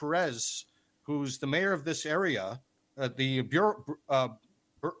Lionel Perez, who's the mayor of this area, the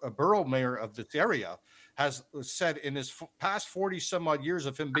borough mayor of this area, has said in his past 40 some odd years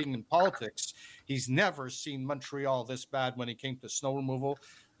of him being in politics, he's never seen Montreal this bad when it came to snow removal.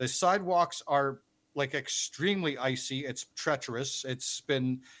 The sidewalks are extremely icy. It's treacherous. It's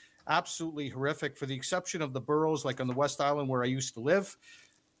been absolutely horrific, for the exception of the boroughs like on the West Island where I used to live,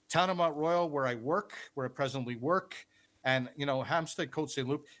 Town of Mount Royal where I presently work, and Hampstead, Côte Saint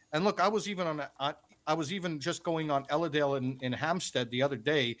Luc. And look, I was even just going on Elladale in Hampstead the other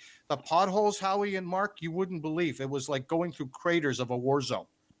day. The potholes, Howie and Mark, you wouldn't believe. It was like going through craters of a war zone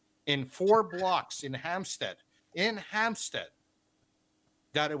in 4 blocks in Hampstead.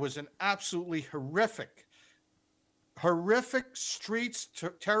 That it was an absolutely horrific streets,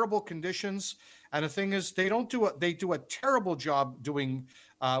 terrible conditions. And the thing is, they do a terrible job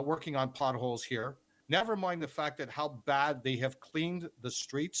working on potholes here. Never mind the fact that how bad they have cleaned the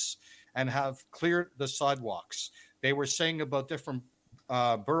streets and have cleared the sidewalks. They were saying about different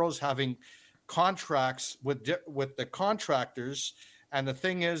boroughs having contracts with the contractors. And the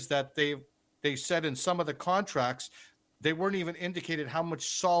thing is that they said in some of the contracts, they weren't even indicated how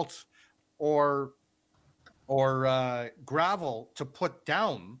much salt or gravel to put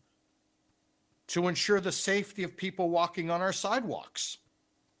down to ensure the safety of people walking on our sidewalks.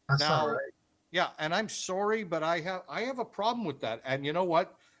 That's Now, not right. yeah, and I'm sorry, but I have a problem with that. And you know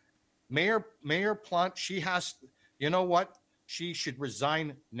what? Mayor Plant, you know what? She should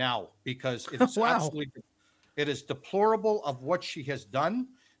resign now because it is Wow. it is deplorable of what she has done.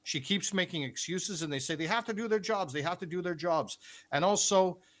 She keeps making excuses, and they say they have to do their jobs. They have to do their jobs. And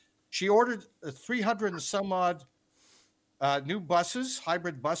also, she ordered 300 and some odd new buses,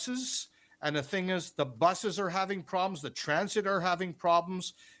 hybrid buses. And the thing is, the buses are having problems. The transit are having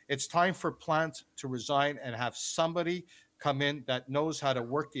problems. It's time for Plant to resign and have somebody come in that knows how to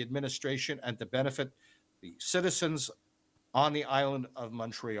work the administration and to benefit the citizens on the island of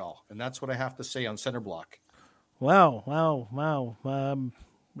Montreal. And that's what I have to say on Center Block. Wow, wow, wow.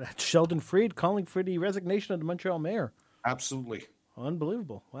 That's Sheldon Freed calling for the resignation of the Montreal mayor. Absolutely.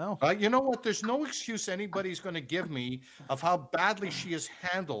 Unbelievable. Wow. You know what? There's no excuse anybody's going to give me of how badly she has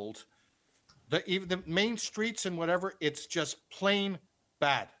handled even the main streets and whatever. It's just plain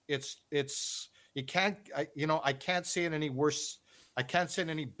bad. You can't, I can't say it any worse. I can't say it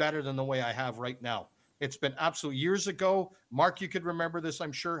any better than the way I have right now. It's been absolute years ago. Mark, you could remember this,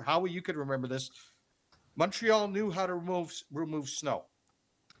 I'm sure. Howie, you could remember this. Montreal knew how to remove snow.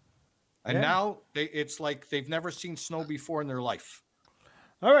 And now it's like they've never seen snow before in their life.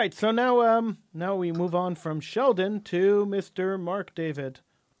 All right, so now we move on from Sheldon to Mr. Mark David.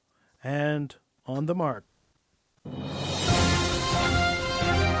 And on the mark.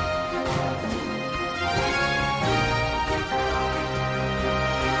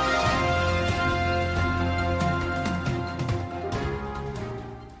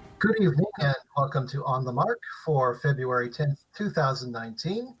 Good evening and welcome to On the Mark for February 10th,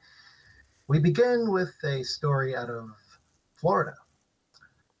 2019. We begin with a story out of Florida.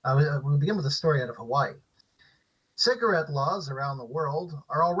 We begin with a story out of Hawaii. Cigarette laws around the world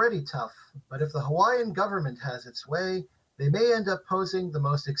are already tough, but if the Hawaiian government has its way, they may end up posing the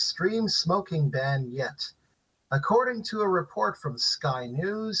most extreme smoking ban yet. According to a report from Sky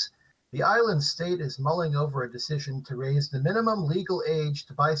News, the island state is mulling over a decision to raise the minimum legal age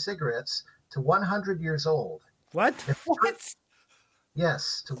to buy cigarettes to 100 years old. What? What?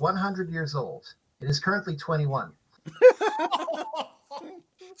 Yes, to 100 years old. It is currently 21.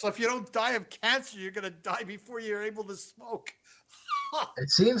 So if you don't die of cancer, you're going to die before you're able to smoke.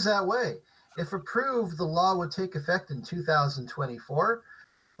 It seems that way. If approved, the law would take effect in 2024.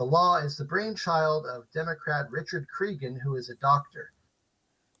 The law is the brainchild of Democrat Richard Cregan, who is a doctor.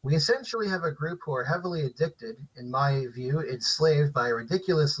 We essentially have a group who are heavily addicted, in my view, enslaved by a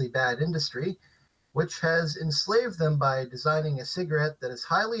ridiculously bad industry, which has enslaved them by designing a cigarette that is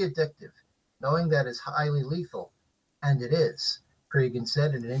highly addictive, knowing that it's highly lethal. And it is, Cregan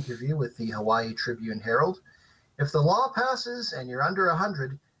said in an interview with the Hawaii Tribune Herald. If the law passes and you're under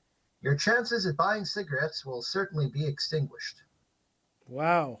 100, your chances at buying cigarettes will certainly be extinguished.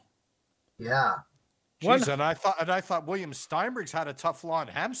 Wow. Yeah. Jeez, and I thought William Steinberg's had a tough law in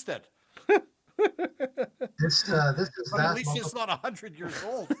Hampstead. This is But that at least he's not 100 years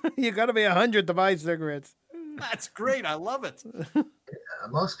old. You got to be 100 to buy cigarettes. That's great. I love it.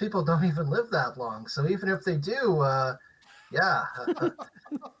 most people don't even live that long. So even if they do,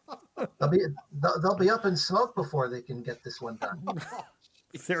 they'll be up in smoke before they can get this one done.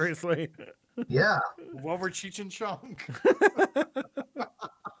 Seriously. Yeah. Over Cheech and Chong.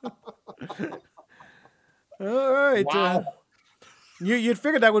 All right. Wow. You'd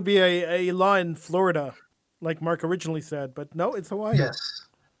figure that would be a law in Florida, like Mark originally said, but no, it's Hawaii. Yes.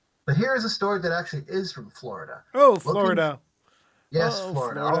 But here's a story that actually is from Florida. Oh, Florida. Yes, Oh,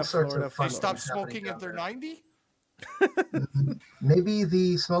 Florida. Florida, All sorts Florida. of fun They stop things happening smoking down if they're there. 90? Maybe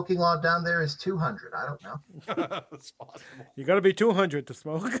the smoking law down there is 200. I don't know. That's possible. You got to be 200 to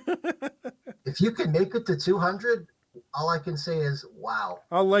smoke. If you can make it to 200, all I can say is, wow.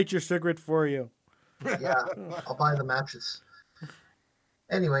 I'll light your cigarette for you. Yeah, I'll buy the matches.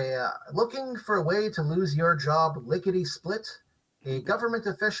 Anyway, looking for a way to lose your job lickety-split? A government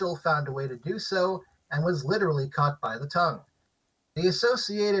official found a way to do so and was literally caught by the tongue. The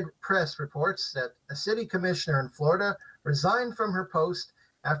Associated Press reports that a city commissioner in Florida resigned from her post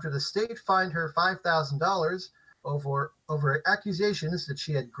after the state fined her $5,000 over accusations that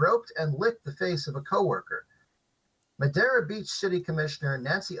she had groped and licked the face of a coworker. Madera Beach City Commissioner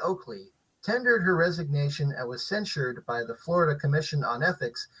Nancy Oakley tendered her resignation and was censured by the Florida Commission on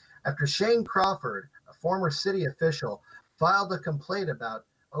Ethics after Shane Crawford, a former city official, filed a complaint about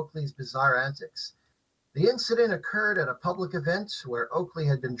Oakley's bizarre antics. The incident occurred at a public event where Oakley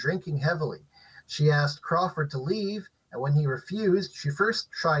had been drinking heavily. She asked Crawford to leave, and when he refused, she first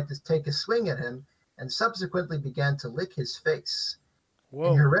tried to take a swing at him and subsequently began to lick his face.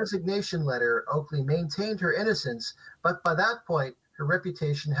 Whoa. In her resignation letter, Oakley maintained her innocence, but by that point, her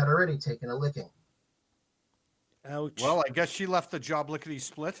reputation had already taken a licking. Ouch. Well, I guess she left the job lickety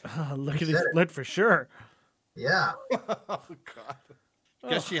split. Look at his split for sure. Yeah. Oh God.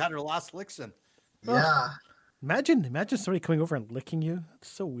 Guess she had her last licks in. Yeah. Imagine somebody coming over and licking you. That's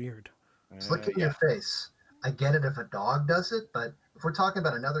so weird. Just look at your face. I get it if a dog does it, but if we're talking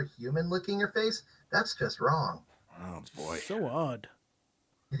about another human licking your face, that's just wrong. Oh boy. So odd.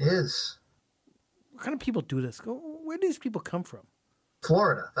 It is. What kind of people do this? Where do these people come from?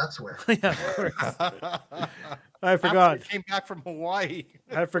 Florida, that's where. Yeah, of course. I forgot. After I came back from Hawaii.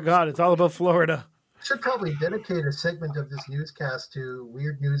 I forgot. It's all about Florida. Should probably dedicate a segment of this newscast to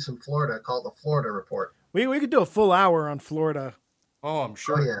weird news from Florida called the Florida Report. We could do a full hour on Florida. Oh, I'm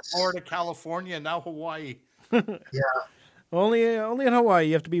sure. Oh, yes. Florida, California, now Hawaii. Yeah. Only in Hawaii,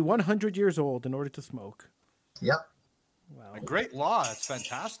 you have to be 100 years old in order to smoke. Yep. Wow. A great law. It's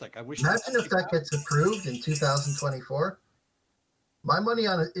fantastic. I wish. Imagine if that gets approved in 2024. My money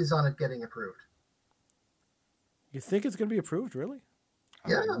on it is on it getting approved. You think it's going to be approved, really?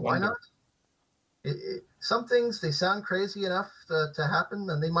 Yeah, why not? Some things, they sound crazy enough to happen,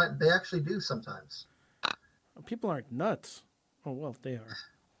 and they actually do sometimes. People aren't nuts. Oh, well, they are.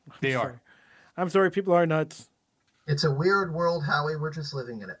 They are. I'm sorry, people are nuts. It's a weird world, Howie. We're just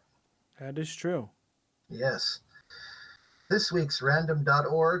living in it. That is true. Yes. This week's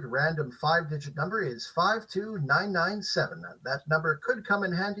random.org random 5-digit number is 52997. That number could come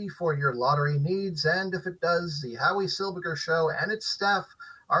in handy for your lottery needs, and if it does, the Howie Silbiger Show and its staff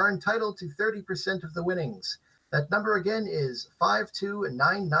are entitled to 30% of the winnings. That number again is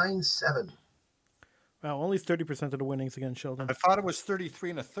 52997. Wow, only 30% of the winnings again, Sheldon. I thought it was 33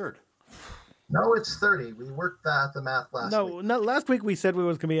 and a third. No, it's 30. We worked the math last week. No, last week we said we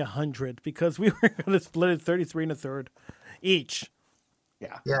was going to be 100 because we were going to split it 33 and a third each.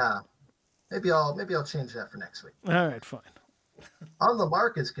 Yeah. Yeah. Maybe I'll change that for next week. All right, fine. On the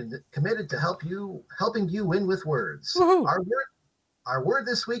Mark is committed to helping you win with words. Woohoo. Our word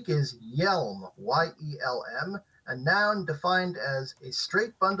this week is yelm, Y-E-L-M, a noun defined as a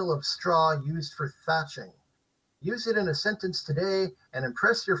straight bundle of straw used for thatching. Use it in a sentence today and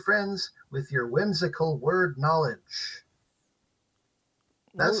impress your friends with your whimsical word knowledge.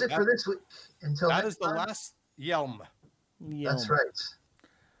 That's it for this week. Until that next is the time. last yelm. That's right.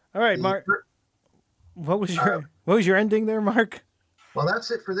 All right, Mark. What was your ending there, Mark? Well,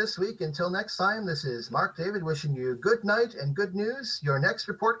 that's it for this week. Until next time, this is Mark David wishing you good night and good news. Your next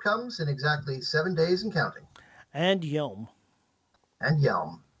report comes in exactly 7 days and counting. And yelm. And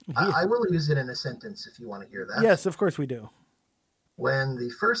yelm. Yeah. I will use it in a sentence if you want to hear that. Yes, of course we do. When the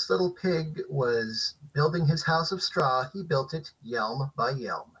first little pig was building his house of straw, he built it yelm by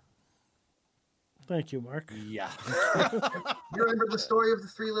yelm. Thank you, Mark. Yeah. You remember the story of the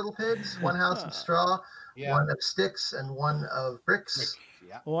 3 little pigs? One house of straw, Yeah. one of sticks, and one of bricks.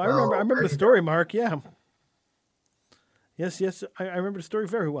 Yeah. Well, I remember there the you story, Mark. Yeah. Yes, I remember the story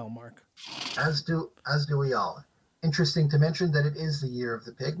very well, Mark. As do we all. Interesting to mention that it is the year of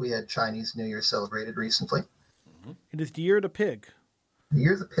the pig. We had Chinese New Year celebrated recently. It is the year of the pig. The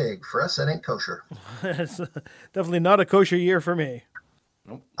year of the pig. For us, that ain't kosher. It's definitely not a kosher year for me.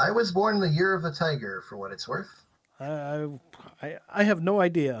 I was born in the year of the tiger, for what it's worth. I have no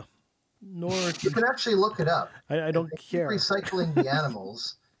idea. Nor You can actually look it up. I don't They keep care. recycling the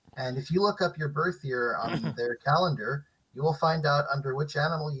animals, and if you look up your birth year on their calendar, you will find out under which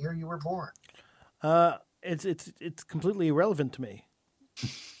animal year you were born. It's completely irrelevant to me.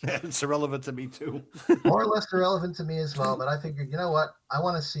 It's irrelevant to me too. More or less irrelevant to me as well, but I figured, you know what? I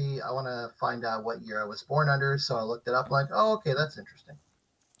want to find out what year I was born under, so I looked it up like, oh, okay, that's interesting.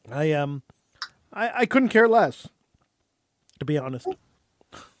 I couldn't care less, to be honest.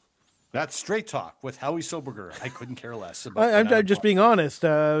 That's straight talk with Howie Silberger. I couldn't care less about I'm just being honest.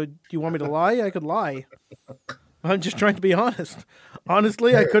 Do you want me to lie? I could lie. I'm just trying to be honest.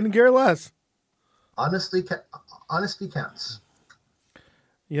 Honestly, I couldn't care less. Honesty counts.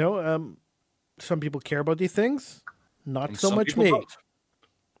 You know, some people care about these things, not And so some much people me. don't.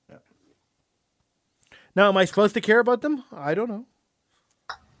 Now, am I supposed to care about them? I don't know.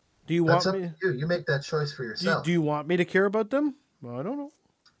 Do you That's want up me? to you. You make that choice for yourself. Do you want me to care about them? Well, I don't know.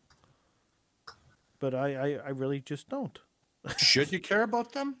 But I really just don't. Should you care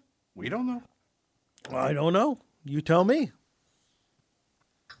about them? We don't know. I don't know. You tell me.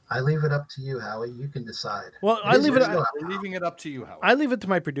 I leave it up to you, Howie. You can decide. Well, It I is leave your it. show. We're leaving it up to you, Howie. I leave it to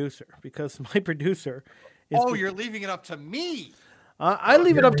my producer because my producer is. Oh, you're leaving it up to me. I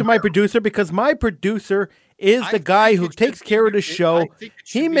leave it here up to we my go. producer because my producer is I the guy think who it should takes be- care of the I show. think it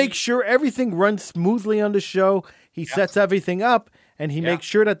should He be- makes sure everything runs smoothly on the show. He sets everything up, and he Yeah. makes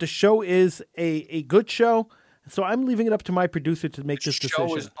sure that the show is a good show. So I'm leaving it up to my producer to make this Show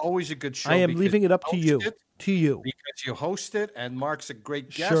decision. is always a good show. I am because leaving it up to host you. it, To you. because you host it, and Mark's a great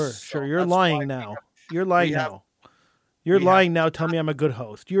guest. Sure. so You're that's lying why now. You're lying have- now. You're we lying now. Tell me I'm a good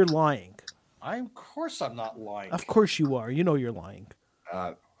host. You're lying. Of course, I'm not lying. Of course you are. You know you're lying.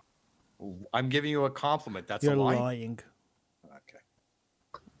 I'm giving you a compliment. That's You're a lie. lying.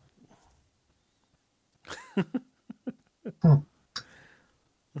 Okay.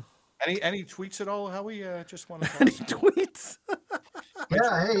 Any tweets at all? How we just want to Any tweets?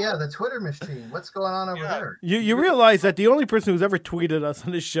 Yeah, the Twitter machine. What's going on over there? You realize that the only person who's ever tweeted us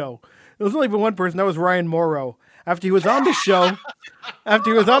on this show, there's only been one person. That was Ryan Morrow. After he was on the show,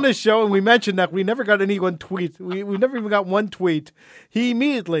 and we mentioned that we never got anyone tweet. We never even got one tweet. He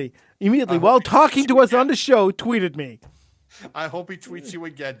immediately, while talking to us on the show, tweeted me. I hope he tweets you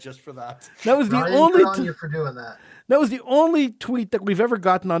again just for that. That was the Ryan, only. good on you for doing that. That was the only tweet that we've ever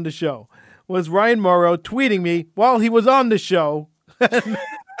gotten on the show. Was Ryan Morrow tweeting me while he was on the show. That's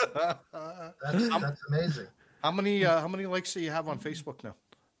amazing. How many likes do you have on Facebook now?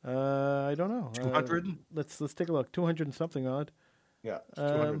 I don't know. 200? Let's take a look. 200 and something odd. Yeah,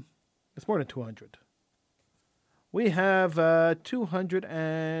 200. It's more than 200. We have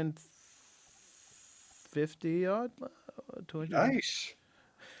 250 odd. 200. Nice.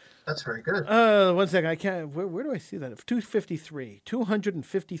 That's very good. 1 second. I can't. Where do I see that? 253.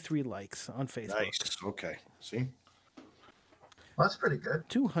 253 likes on Facebook. Nice. Okay. See? Well, that's pretty good.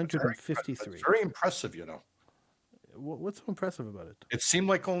 253. That's very impressive, you know. What's so impressive about it? It seemed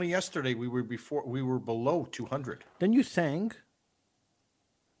like only yesterday we were below 200. Then you sang.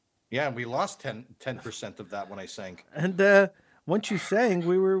 Yeah, we lost 10% of that when I sang. And once you sang,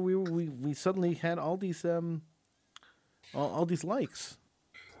 we suddenly had all these likes.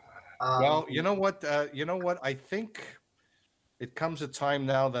 Well, you know what? I think it comes a time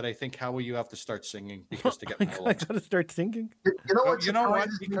now that I think, Howie, you have to start singing because to get I more got to start singing. You know what? You know what?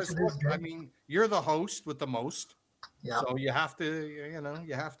 surprises me Because to this look, day? I mean, you're the host with the most, Yeah. so you have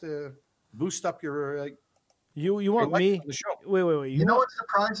to boost up your. You want likes me? on the show. Wait. You know what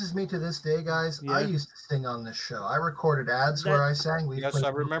surprises me to this day, guys? I Yeah. used to sing on this show. I recorded ads where I sang. We Yes, played I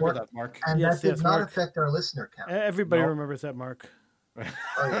remember before, that, Mark. And Yes, that did yes, not Mark. affect our listener count. Everybody No. remembers that, Mark. Oh,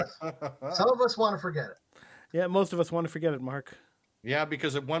 yes. Some of us want to forget it. Yeah, most of us want to forget it, Mark. Yeah,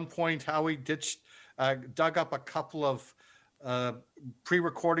 because at one point Howie dug up a couple of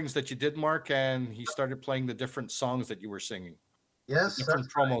pre-recordings that you did, Mark, and he started playing the different songs that you were singing, Yes, different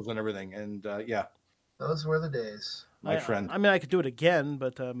that's right. promos and everything. And yeah, Those were the days. my friend. I mean, I could do it again,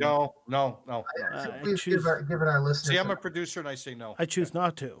 but No. We've given our listeners. See, I'm a producer, and I say no. I choose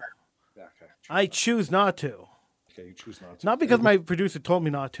not to. Yeah, okay. I choose not to. Okay, you choose not to. Not because my producer told me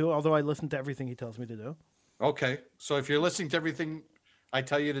not to, although I listen to everything he tells me to do. Okay, so if you're listening to everything I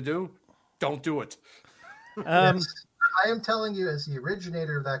tell you to do, don't do it. Yes. I am telling you, as the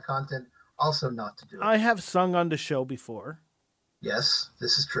originator of that content, also not to do it. I have sung on the show before. Yes,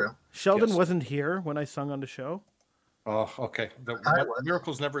 this is true. Sheldon Yes. wasn't here when I sung on the show, Oh, okay. I was.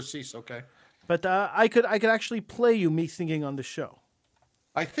 Miracles never cease. Okay. but I could actually play you me singing on the show.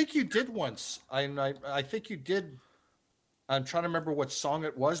 I think you did once. I think you did. I'm trying to remember what song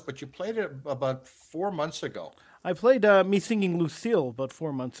it was, but you played it about 4 months ago. I played me singing Lucille about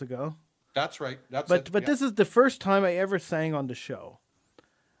 4 months ago. That's right. That's But it. but yeah. this is the first time I ever sang on the show.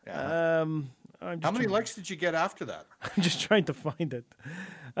 Yeah. I'm just How many trying- likes did you get after that? I'm just trying to find it.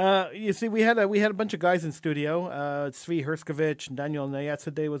 You see, we had a bunch of guys in studio. Svi Herskovich and Daniel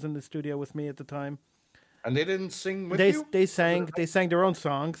Nayatsade was in the studio with me at the time. And they didn't sing with They you? they sang their own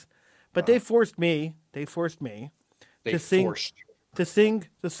songs, but they forced me They to sing forced you. to sing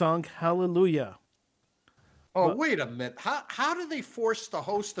the song Hallelujah. Oh, wait a minute. How do they force the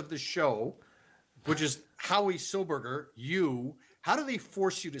host of the show, which is Howie Silberger, you, how do they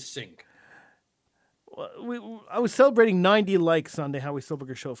force you to sing? I was celebrating 90 likes on the Howie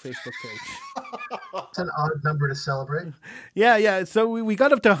Silberger Show Facebook page. It's an odd number to celebrate. Yeah. So we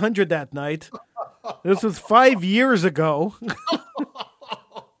got up to 100 that night. This was 5 years ago.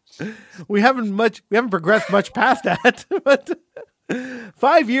 We haven't progressed much past that. But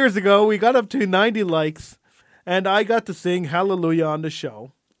 5 years ago, we got up to 90 likes, and I got to sing Hallelujah on the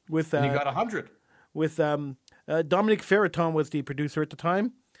show with And you got 100. with Dominic Ferraton was the producer at the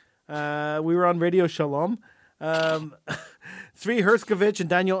time. We were on Radio Shalom. Svi Herskovich and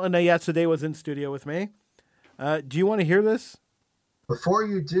Daniel Nayatsade was in studio with me. Do you want to hear this? Before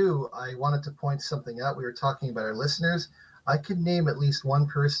you do, I wanted to point something out. We were talking about our listeners. I could name at least one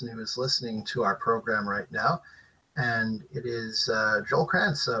person who is listening to our program right now, and it is Joel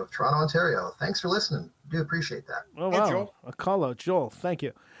Krantz of Toronto, Ontario. Thanks for listening. Do appreciate that. Oh, Hey, wow. Joel. A call out. Joel, thank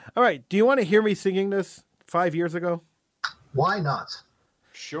you. All right. Do you want to hear me singing this 5 years ago? Why not?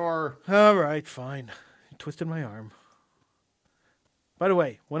 Sure. All right, fine. You twisted my arm. By the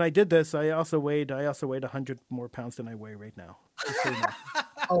way, when I did this, I also weighed 100 more pounds than I weigh right now. Just so you know.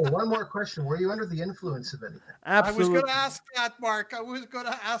 Oh, one more question. Were you under the influence of anything? I was going to ask that, Mark. I was going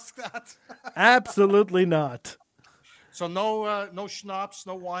to ask that. Absolutely not. So no schnapps,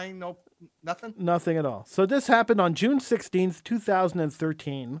 no wine, no nothing? Nothing at all. So this happened on June 16th,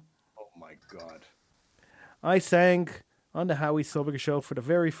 2013. Oh, my God. I sang on the Howie Silver Show for the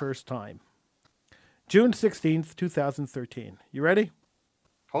very first time. June 16th, 2013. You ready?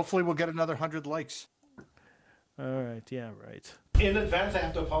 Hopefully we'll get another 100 likes. All right. Yeah, right. In advance, I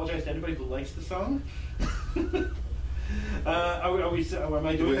have to apologize to anybody who likes the song. Am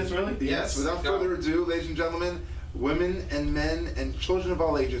I doing this really? Yes. Without further ado, ladies and gentlemen, women and men and children of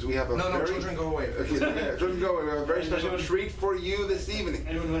all ages, we have a children go away. Children go away. We have a very special treat for you this evening.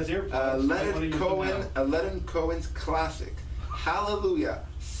 Anyone who has earplugs. Leonard Cohen's classic, Hallelujah,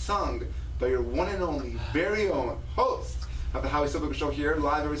 sung by your one and only, very own host of the Howie Silverger Show here,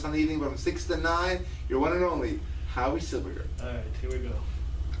 live every Sunday evening from 6 to 9, your one and only, Howie Silverger. All right, here we go.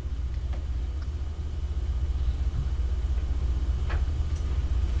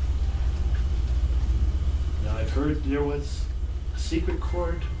 Now, I've heard there was a secret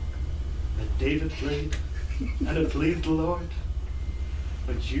chord that David played, and it pleased the Lord.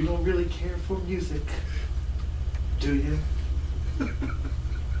 But you don't really care for music, do you?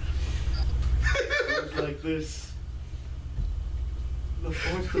 Words like this. The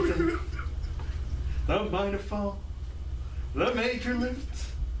fourth, the fifth, the minor fall, the major lift,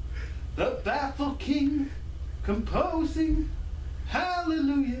 the baffled king composing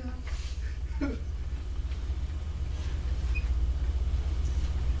hallelujah.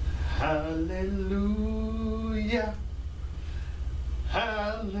 Hallelujah.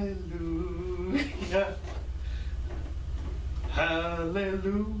 Hallelujah.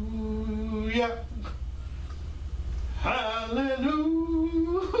 Hallelujah. Hallelujah.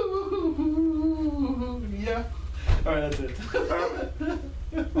 All right, that's it.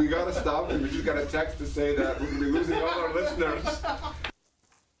 We gotta stop, and we just got a text to say that we're gonna be losing all our listeners.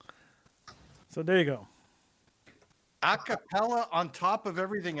 So there you go. A cappella on top of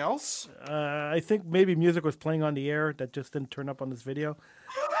everything else? I think maybe music was playing on the air that just didn't turn up on this video.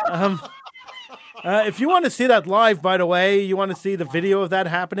 If you want to see that live, by the way, you want to see the video of that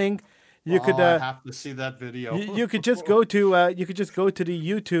happening, you could. I have to see that video. You could just go to the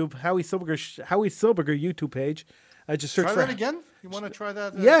YouTube Howie Silberger YouTube page. Just search try for that again. You want to try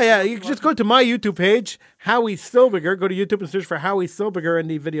that? Yeah. You can just go to my YouTube page, Howie Silberger. Go to YouTube and search for Howie Silberger, and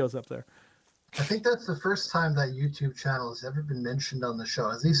the video's up there. I think that's the first time that YouTube channel has ever been mentioned on the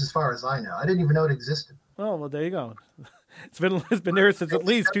show, at least as far as I know. I didn't even know it existed. Oh, well, there you go. It's been there since at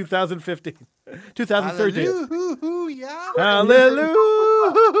least 2015, 2013. Hallelujah! Hallelujah!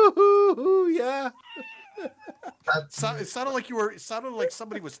 It sounded like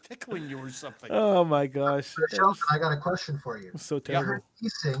somebody was tickling you or something. Oh my gosh! Sheldon, I got a question for you. So terrible.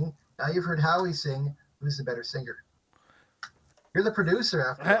 You've heard Howie sing. Who's the better singer? You're the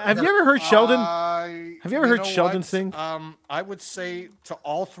producer. Have you ever heard Sheldon? Have you ever heard Sheldon sing? I would say to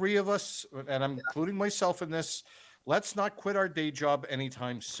all three of us, and I'm including myself in this, let's not quit our day job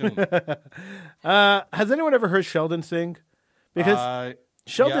anytime soon. Has anyone ever heard Sheldon sing? Because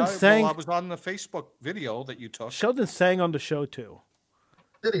Sheldon sang. Well, I was on the Facebook video that you took. Sheldon sang on the show too.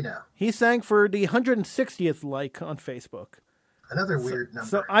 Did he now? He sang for the 160th like on Facebook. Another weird number.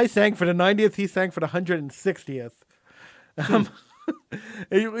 So I sang for the 90th. He sang for the 160th.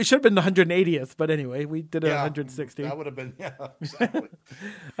 It should have been the 180th, but anyway, we did 160. That would have been, exactly.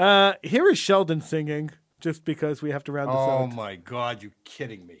 Here is Sheldon singing, just because we have to round this out. Oh my God, you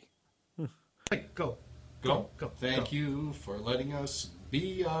kidding me? Hey, go. Thank you for letting us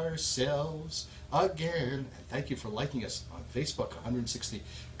be ourselves again. And thank you for liking us on Facebook, 160.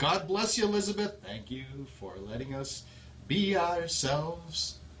 God bless you, Elizabeth. Thank you for letting us be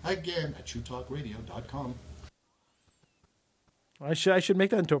ourselves again at TrueTalkRadio.com. I should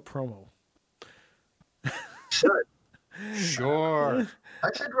make that into a promo. Sure. I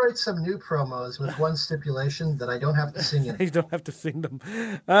should write some new promos with one stipulation that I don't have to sing it. You don't have to sing them.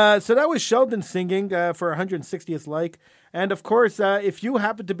 So that was Sheldon singing for 160th like. And of course, if you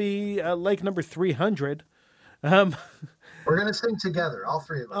happen to be like number 300, we're going to sing together, all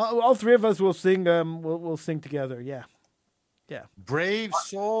three of us. All three of us will sing. We'll sing together. Yeah. Brave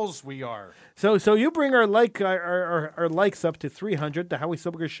souls we are. So you bring our likes up to 300. The Howie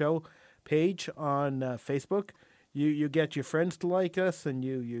Silberger Show page on Facebook. You get your friends to like us, and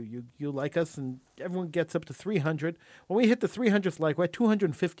you like us, and everyone gets up to 300. When we hit the 300th like, we're at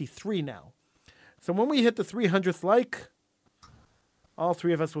 253 now. So when we hit the 300th like, all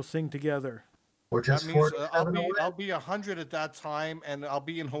three of us will sing together. Or just That means 47 away. I'll be 100 at that time, and I'll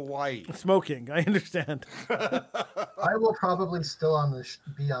be in Hawaii. Smoking, I understand. I will probably still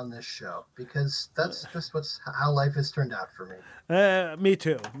be on this show because that's just how life has turned out for me. Me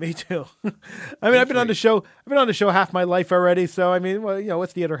too. I mean, I've been on the show. Half my life already. So I mean, well,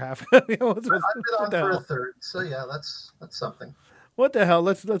 what's the other half? I've been on for a third. So yeah, that's something. What the hell?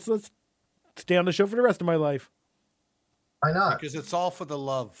 Let's stay on the show for the rest of my life. Why not? Because it's all for the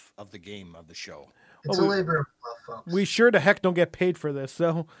love of the game of the show. It's a labor of love, folks. We sure the heck don't get paid for this.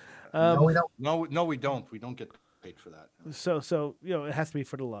 So no, we don't. No, we don't. We don't get paid for that. So it has to be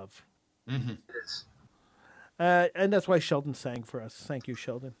for the love. Mm-hmm. It is. And that's why Sheldon sang for us. Thank you,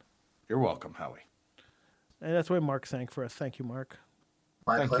 Sheldon. You're welcome, Howie. And that's why Mark sang for us. Thank you, Mark.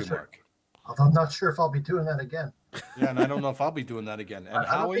 My Thank pleasure. you, Mark. Although I'm not sure if I'll be doing that again. Yeah, and I don't know if I'll be doing that again. And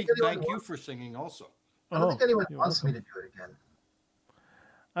Howie, thank you for singing also. I don't think anyone wants me to do it again.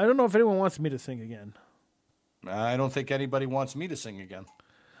 I don't know if anyone wants me to sing again. I don't think anybody wants me to sing again.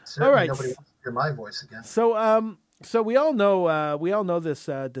 Certainly all right. Nobody wants to hear my voice again. So we all know this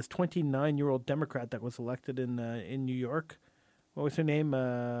 29-year-old Democrat that was elected in New York. What was her name?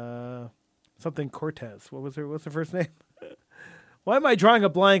 Something Cortez. What's her first name? Why am I drawing a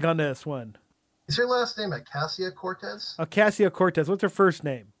blank on this one? Is her last name Acacia Cortez? Acacia Cortez. What's her first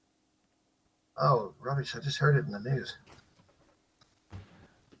name? Oh, rubbish. I just heard it in the news.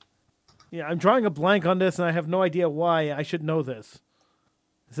 Yeah, I'm drawing a blank on this, and I have no idea why. I should know this.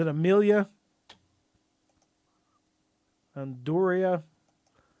 Is it Amelia? Anduria?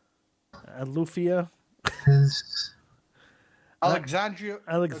 Alufia? Alexandria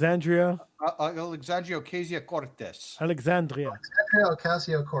Ocasio-Cortez. Alexandria. Alexandria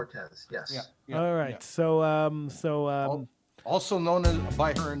Ocasio-Cortez, yes. Yeah, All right. Yeah. Also known as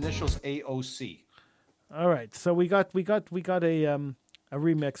by her initials AOC. All right. So we got a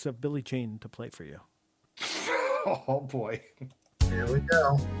remix of Billie Jean to play for you. Oh boy. Here we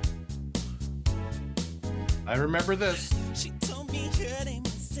go. I remember this. She told me her name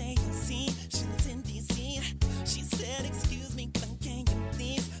was AOC. She lives in DC. She said, "Excuse me, but can you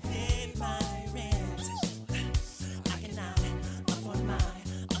please pay my rent? I cannot afford my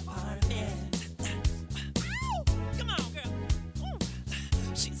apartment." Come on, girl.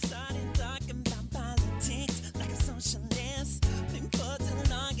 She started talking about politics like a socialist. Been for too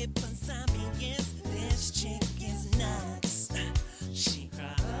long, it puts yes. This chick is nuts. She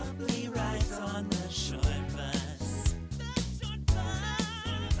probably rides on the short bus. She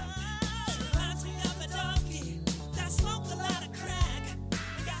reminds me of a donkey that smoked a lot of crack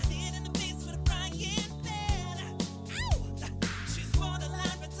and got hit in the face with a frying pan. Ow! She's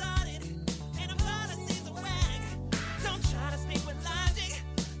borderline retarded and her policies are whack. Don't try to speak with logic,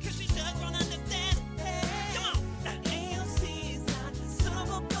 cause she just won't understand. Come on! AOC is not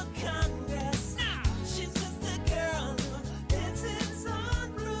suitable for Congress. She's just a girl who dances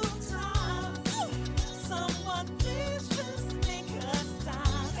on rooftops. Someone please just make her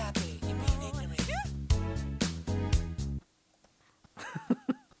stop. Stop it, you mean ignorant.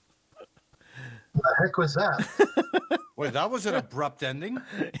 What the heck was that? Wait, that was an abrupt ending.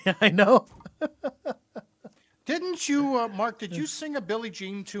 Yeah, I know. Didn't you, Mark? Did you sing a Billie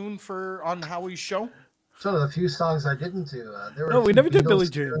Jean tune on Howie's show? It's one of the few songs I didn't do. There were No, a we few never did Beatles Billie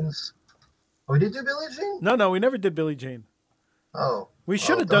Jean. tunes. Oh, we did do Billie Jean? No, we never did Billie Jean. Oh. We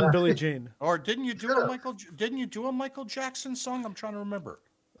should have done Billie Jean. Or didn't you do a Michael Jackson song? I'm trying to remember.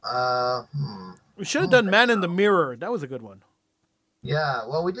 We should have done Man in the Mirror. That was a good one. Yeah,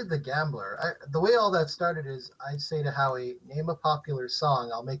 well, we did The Gambler. The way all that started is I'd say to Howie, name a popular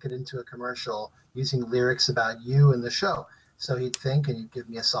song. I'll make it into a commercial using lyrics about you and the show. So he'd think and he'd give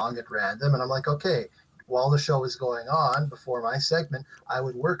me a song at random. And I'm like, okay, while the show was going on, before my segment, I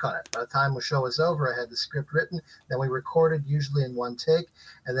would work on it. By the time the show was over, I had the script written. Then we recorded, usually in one take.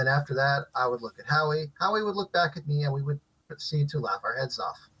 And then after that, I would look at Howie. Howie would look back at me, and we would proceed to laugh our heads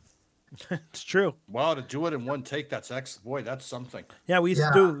off. It's true. Wow, to do it in one take, that's boy, that's something. Yeah, we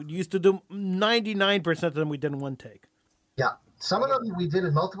used to do 99% of them we did in one take. Yeah, some of them we did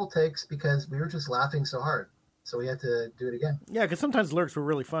in multiple takes because we were just laughing so hard. So we had to do it again. Yeah, because sometimes the lyrics were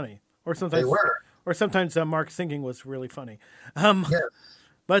really funny. Or sometimes they were. Or sometimes Mark singing was really funny. Yes.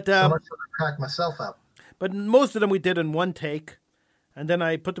 But so much so I cracked myself up. But most of them we did in one take, and then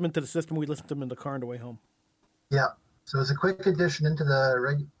I put them into the system. We listened to them in the car on the way home. Yeah. So it was a quick addition into the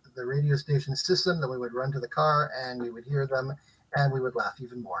radio station system. Then we would run to the car, and we would hear them, and we would laugh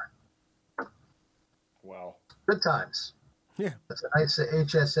even more. Wow. Good times. Yeah. That's a nice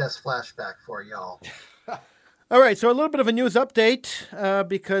HSS flashback for y'all. All right, so a little bit of a news update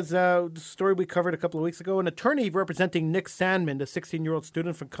because the story we covered a couple of weeks ago. An attorney representing Nick Sandman, the 16-year-old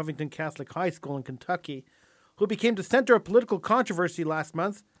student from Covington Catholic High School in Kentucky, who became the center of political controversy last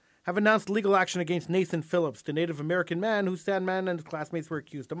month, have announced legal action against Nathan Phillips, the Native American man who Sandman and his classmates were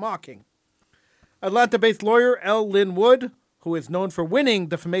accused of mocking. Atlanta-based lawyer L. Lynn Wood, who is known for winning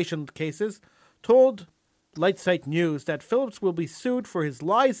defamation cases, told LightSight News that Phillips will be sued for his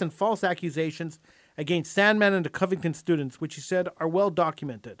lies and false accusations against Sandman and the Covington students, which he said are well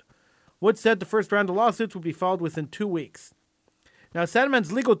documented. Wood said the first round of lawsuits will be filed within 2 weeks. Now,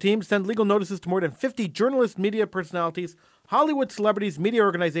 Sandman's legal team sent legal notices to more than 50 journalists, media personalities, Hollywood celebrities, media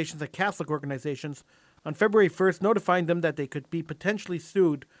organizations, and Catholic organizations on February 1st, notifying them that they could be potentially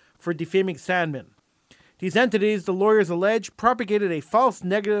sued for defaming Sandman. These entities, the lawyers allege, propagated a false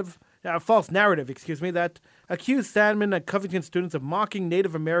narrative that accused Sandman and Covington students of mocking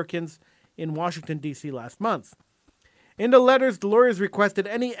Native Americans in Washington, D.C. last month. In the letters, the lawyers requested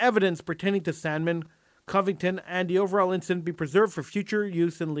any evidence pertaining to Sandman, Covington, and the overall incident be preserved for future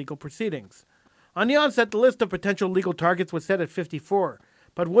use in legal proceedings. On the onset, the list of potential legal targets was set at 54,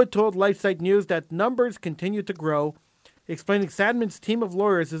 but Wood told LifeSite News that numbers continue to grow, explaining Sandman's team of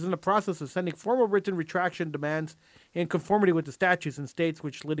lawyers is in the process of sending formal written retraction demands in conformity with the statutes in states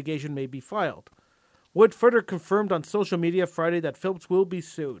which litigation may be filed. Wood further confirmed on social media Friday that Phillips will be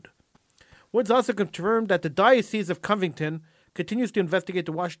sued. Woods also confirmed that the Diocese of Covington continues to investigate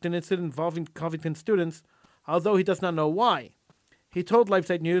the Washington incident involving Covington students, although he does not know why. He told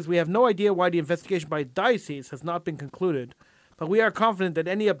LifeSite News, "We have no idea why the investigation by the Diocese has not been concluded, but we are confident that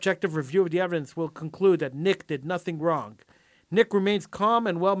any objective review of the evidence will conclude that Nick did nothing wrong. Nick remains calm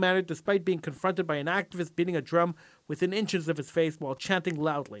and well-mannered despite being confronted by an activist beating a drum within inches of his face while chanting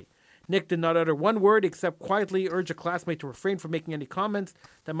loudly. Nick did not utter one word except quietly urge a classmate to refrain from making any comments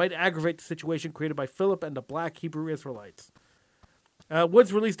that might aggravate the situation created by Philip and the black Hebrew Israelites."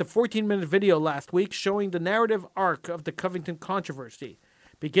 Woods released a 14-minute video last week showing the narrative arc of the Covington controversy,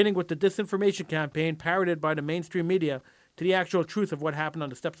 beginning with the disinformation campaign parroted by the mainstream media to the actual truth of what happened on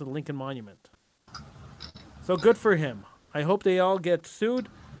the steps of the Lincoln Monument. So good for him. I hope they all get sued,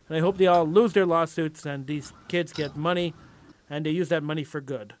 and I hope they all lose their lawsuits and these kids get money, and they use that money for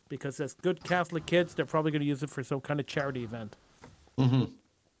good. Because as good Catholic kids, they're probably going to use it for some kind of charity event. Mm-hmm.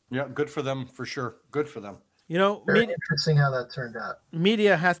 Yeah, good for them, for sure. Good for them. You know, Very interesting how that turned out.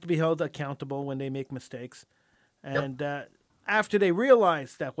 Media has to be held accountable when they make mistakes. And after they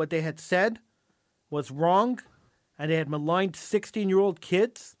realized that what they had said was wrong, and they had maligned 16-year-old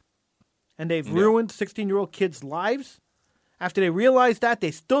kids, and they've ruined 16-year-old kids' lives, after they realized that,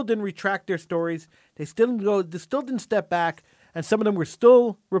 they still didn't retract their stories. They still didn't step back, and some of them were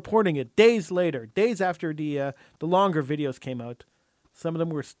still reporting it days later, days after the longer videos came out. Some of them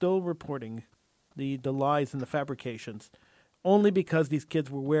were still reporting the lies and the fabrications, only because these kids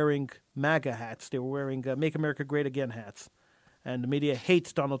were wearing MAGA hats. They were wearing Make America Great Again hats. And the media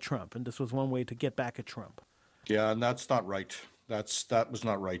hates Donald Trump, and this was one way to get back at Trump. Yeah, and that's not right. That was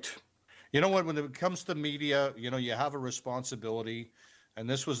not right. You know what? When it comes to media, you know, you have a responsibility. And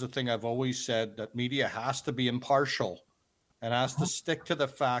this was the thing I've always said, that media has to be impartial and has to stick to the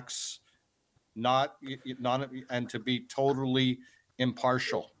facts, not and to be totally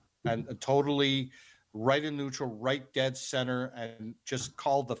impartial and totally right and neutral, right dead center, and just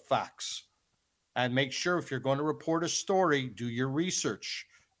call the facts. And make sure if you're going to report a story, do your research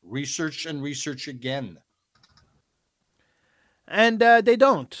and research again. And they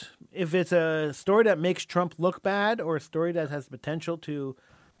don't. If it's a story that makes Trump look bad or a story that has potential to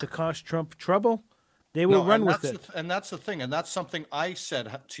cause Trump trouble, they will run with it. And that's the thing. And that's something I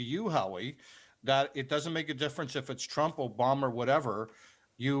said to you, Howie, that it doesn't make a difference if it's Trump, Obama, or whatever.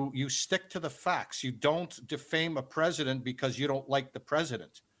 You stick to the facts. You don't defame a president because you don't like the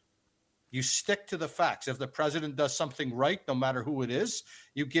president. You stick to the facts. If the president does something right, no matter who it is,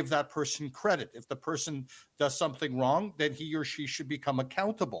 you give that person credit. If the person does something wrong, then he or she should become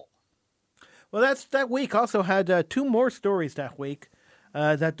accountable. Well, that week also had two more stories that week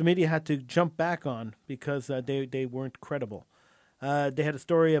that the media had to jump back on because they weren't credible. They had a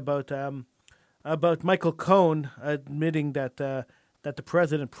story about Michael Cohen admitting that the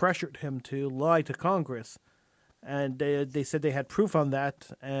president pressured him to lie to Congress. And they said they had proof on that,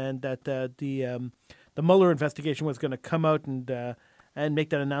 and that the Mueller investigation was going to come out and make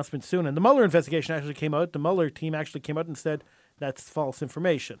that announcement soon. And the Mueller investigation actually came out. The Mueller team actually came out and said that's false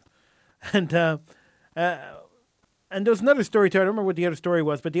information. And there was another story too. I don't remember what the other story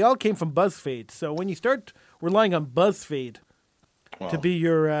was, but they all came from BuzzFeed. So when you start relying on BuzzFeed to be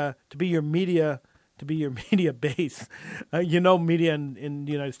your media your media base. Media in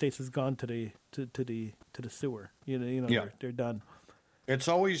the United States has gone to the sewer. Yeah. They're done. It's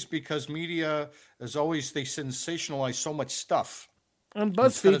always because media is always, they sensationalize so much stuff. On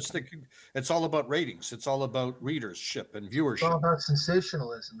BuzzFeed, it's all about ratings. It's all about readership and It's all viewership. about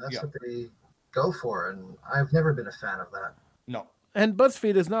sensationalism. That's what they go for, and I've never been a fan of that. No. and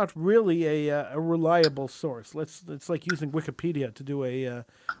BuzzFeed is not really a reliable source. It's like using Wikipedia to do a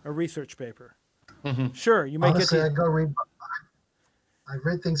research paper. Mm-hmm. Sure, you may Honestly, get I go read. I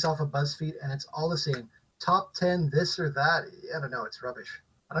read things off of BuzzFeed, and it's all the same. Top 10, this or that. I don't know. It's rubbish.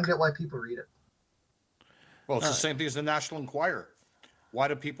 I don't get why people read it. Well, it's the same thing as the National Enquirer. Why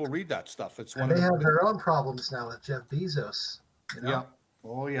do people read that stuff? It's one. They have their own problems now with Jeff Bezos. Yeah.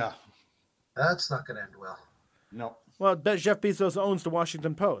 Oh yeah. That's not going to end well. No. Well, Jeff Bezos owns the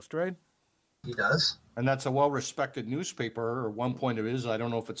Washington Post, right? He does. And that's a well-respected newspaper, or one point of it is. I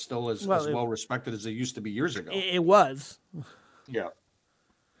don't know if it's still as well-respected as it used to be years ago. It was. Yeah.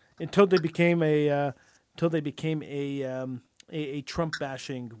 Until they became a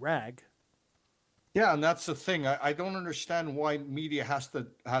Trump-bashing rag. Yeah, and that's the thing. I don't understand why media has to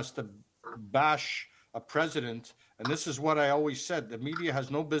bash a president. And this is what I always said: the media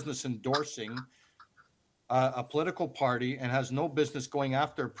has no business endorsing a political party and has no business going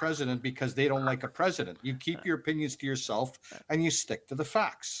after a president because they don't like a president. You keep your opinions to yourself and you stick to the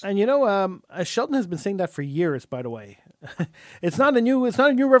facts. And Sheldon has been saying that for years. By the way, it's not a new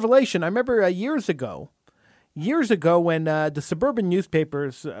revelation. I remember years ago when the suburban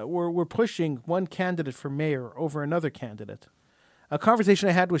newspapers were pushing one candidate for mayor over another candidate. A conversation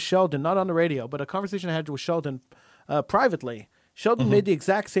I had with Sheldon, not on the radio, but a conversation I had with Sheldon privately. Sheldon made the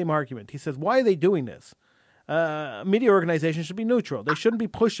exact same argument. He says, why are they doing this? Media organizations should be neutral. They shouldn't be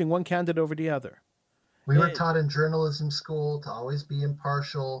pushing one candidate over the other. We were taught in journalism school to always be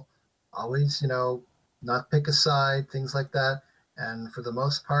impartial, always, not pick a side, things like that. And for the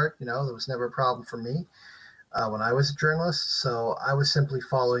most part, there was never a problem for me when I was a journalist. So I was simply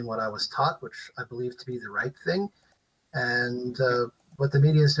following what I was taught, which I believe to be the right thing. And what the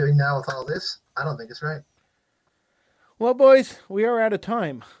media is doing now with all this, I don't think it's right. Well, boys, we are out of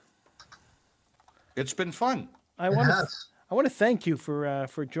time. It's been fun. I want to thank you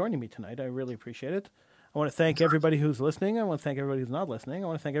for joining me tonight. I really appreciate it. I want to thank everybody who's listening. I want to thank everybody who's not listening. I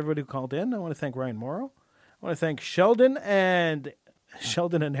want to thank everybody who called in. I want to thank Ryan Morrow. I want to thank Sheldon and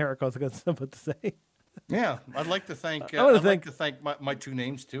Eric. I was got something to say. Yeah, I'd like to thank. like to thank my two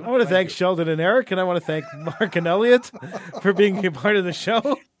names too. I want to thank Sheldon and Eric, and I want to thank Mark and Elliot for being a part of the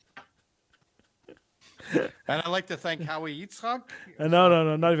show. And I'd like to thank Howie Yitzchak.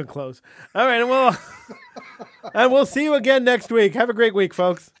 No, not even close. All right, and we'll see you again next week. Have a great week,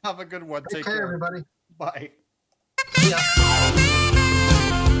 folks. Have a good one. Take care, care, everybody. Bye. Yeah.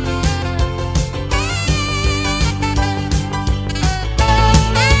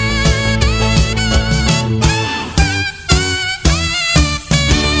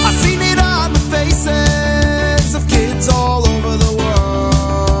 Faces of kids all over the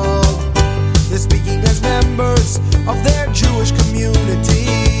world. They're speaking as members of their Jewish community.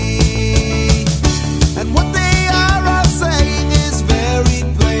 And what they are all saying is very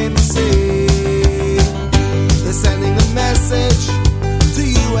plain to see. They're sending a message to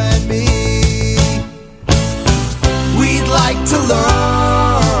you and me. We'd like to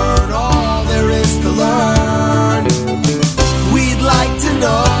learn all there is to learn. We'd like to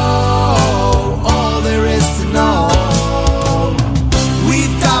know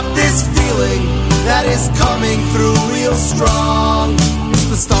that is coming through real strong. It's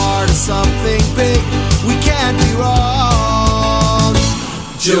the start of something big. We can't be wrong.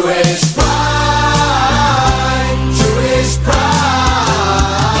 Jewish pride, Jewish pride.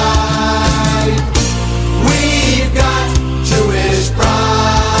 We've got Jewish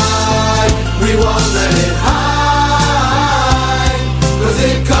pride. We won't let it hide, 'cause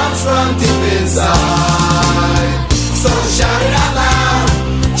it comes from deep inside. So shout it out loud.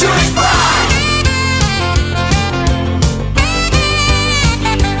 Jewish pride.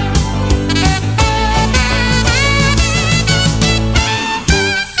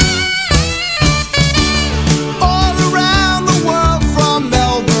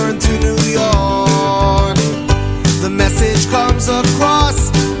 Across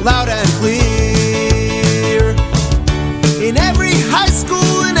loud and clear in every high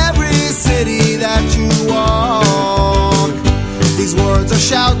school, in every city that you walk. These words are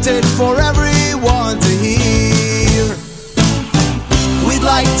shouted for everyone to hear. We'd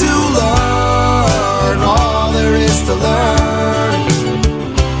like to learn all there is to learn.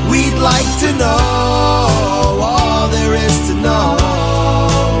 We'd like to know all there is to know.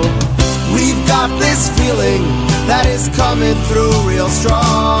 We've got this feeling that is coming through real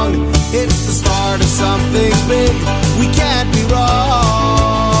strong. It's the start of something big, we can't be wrong.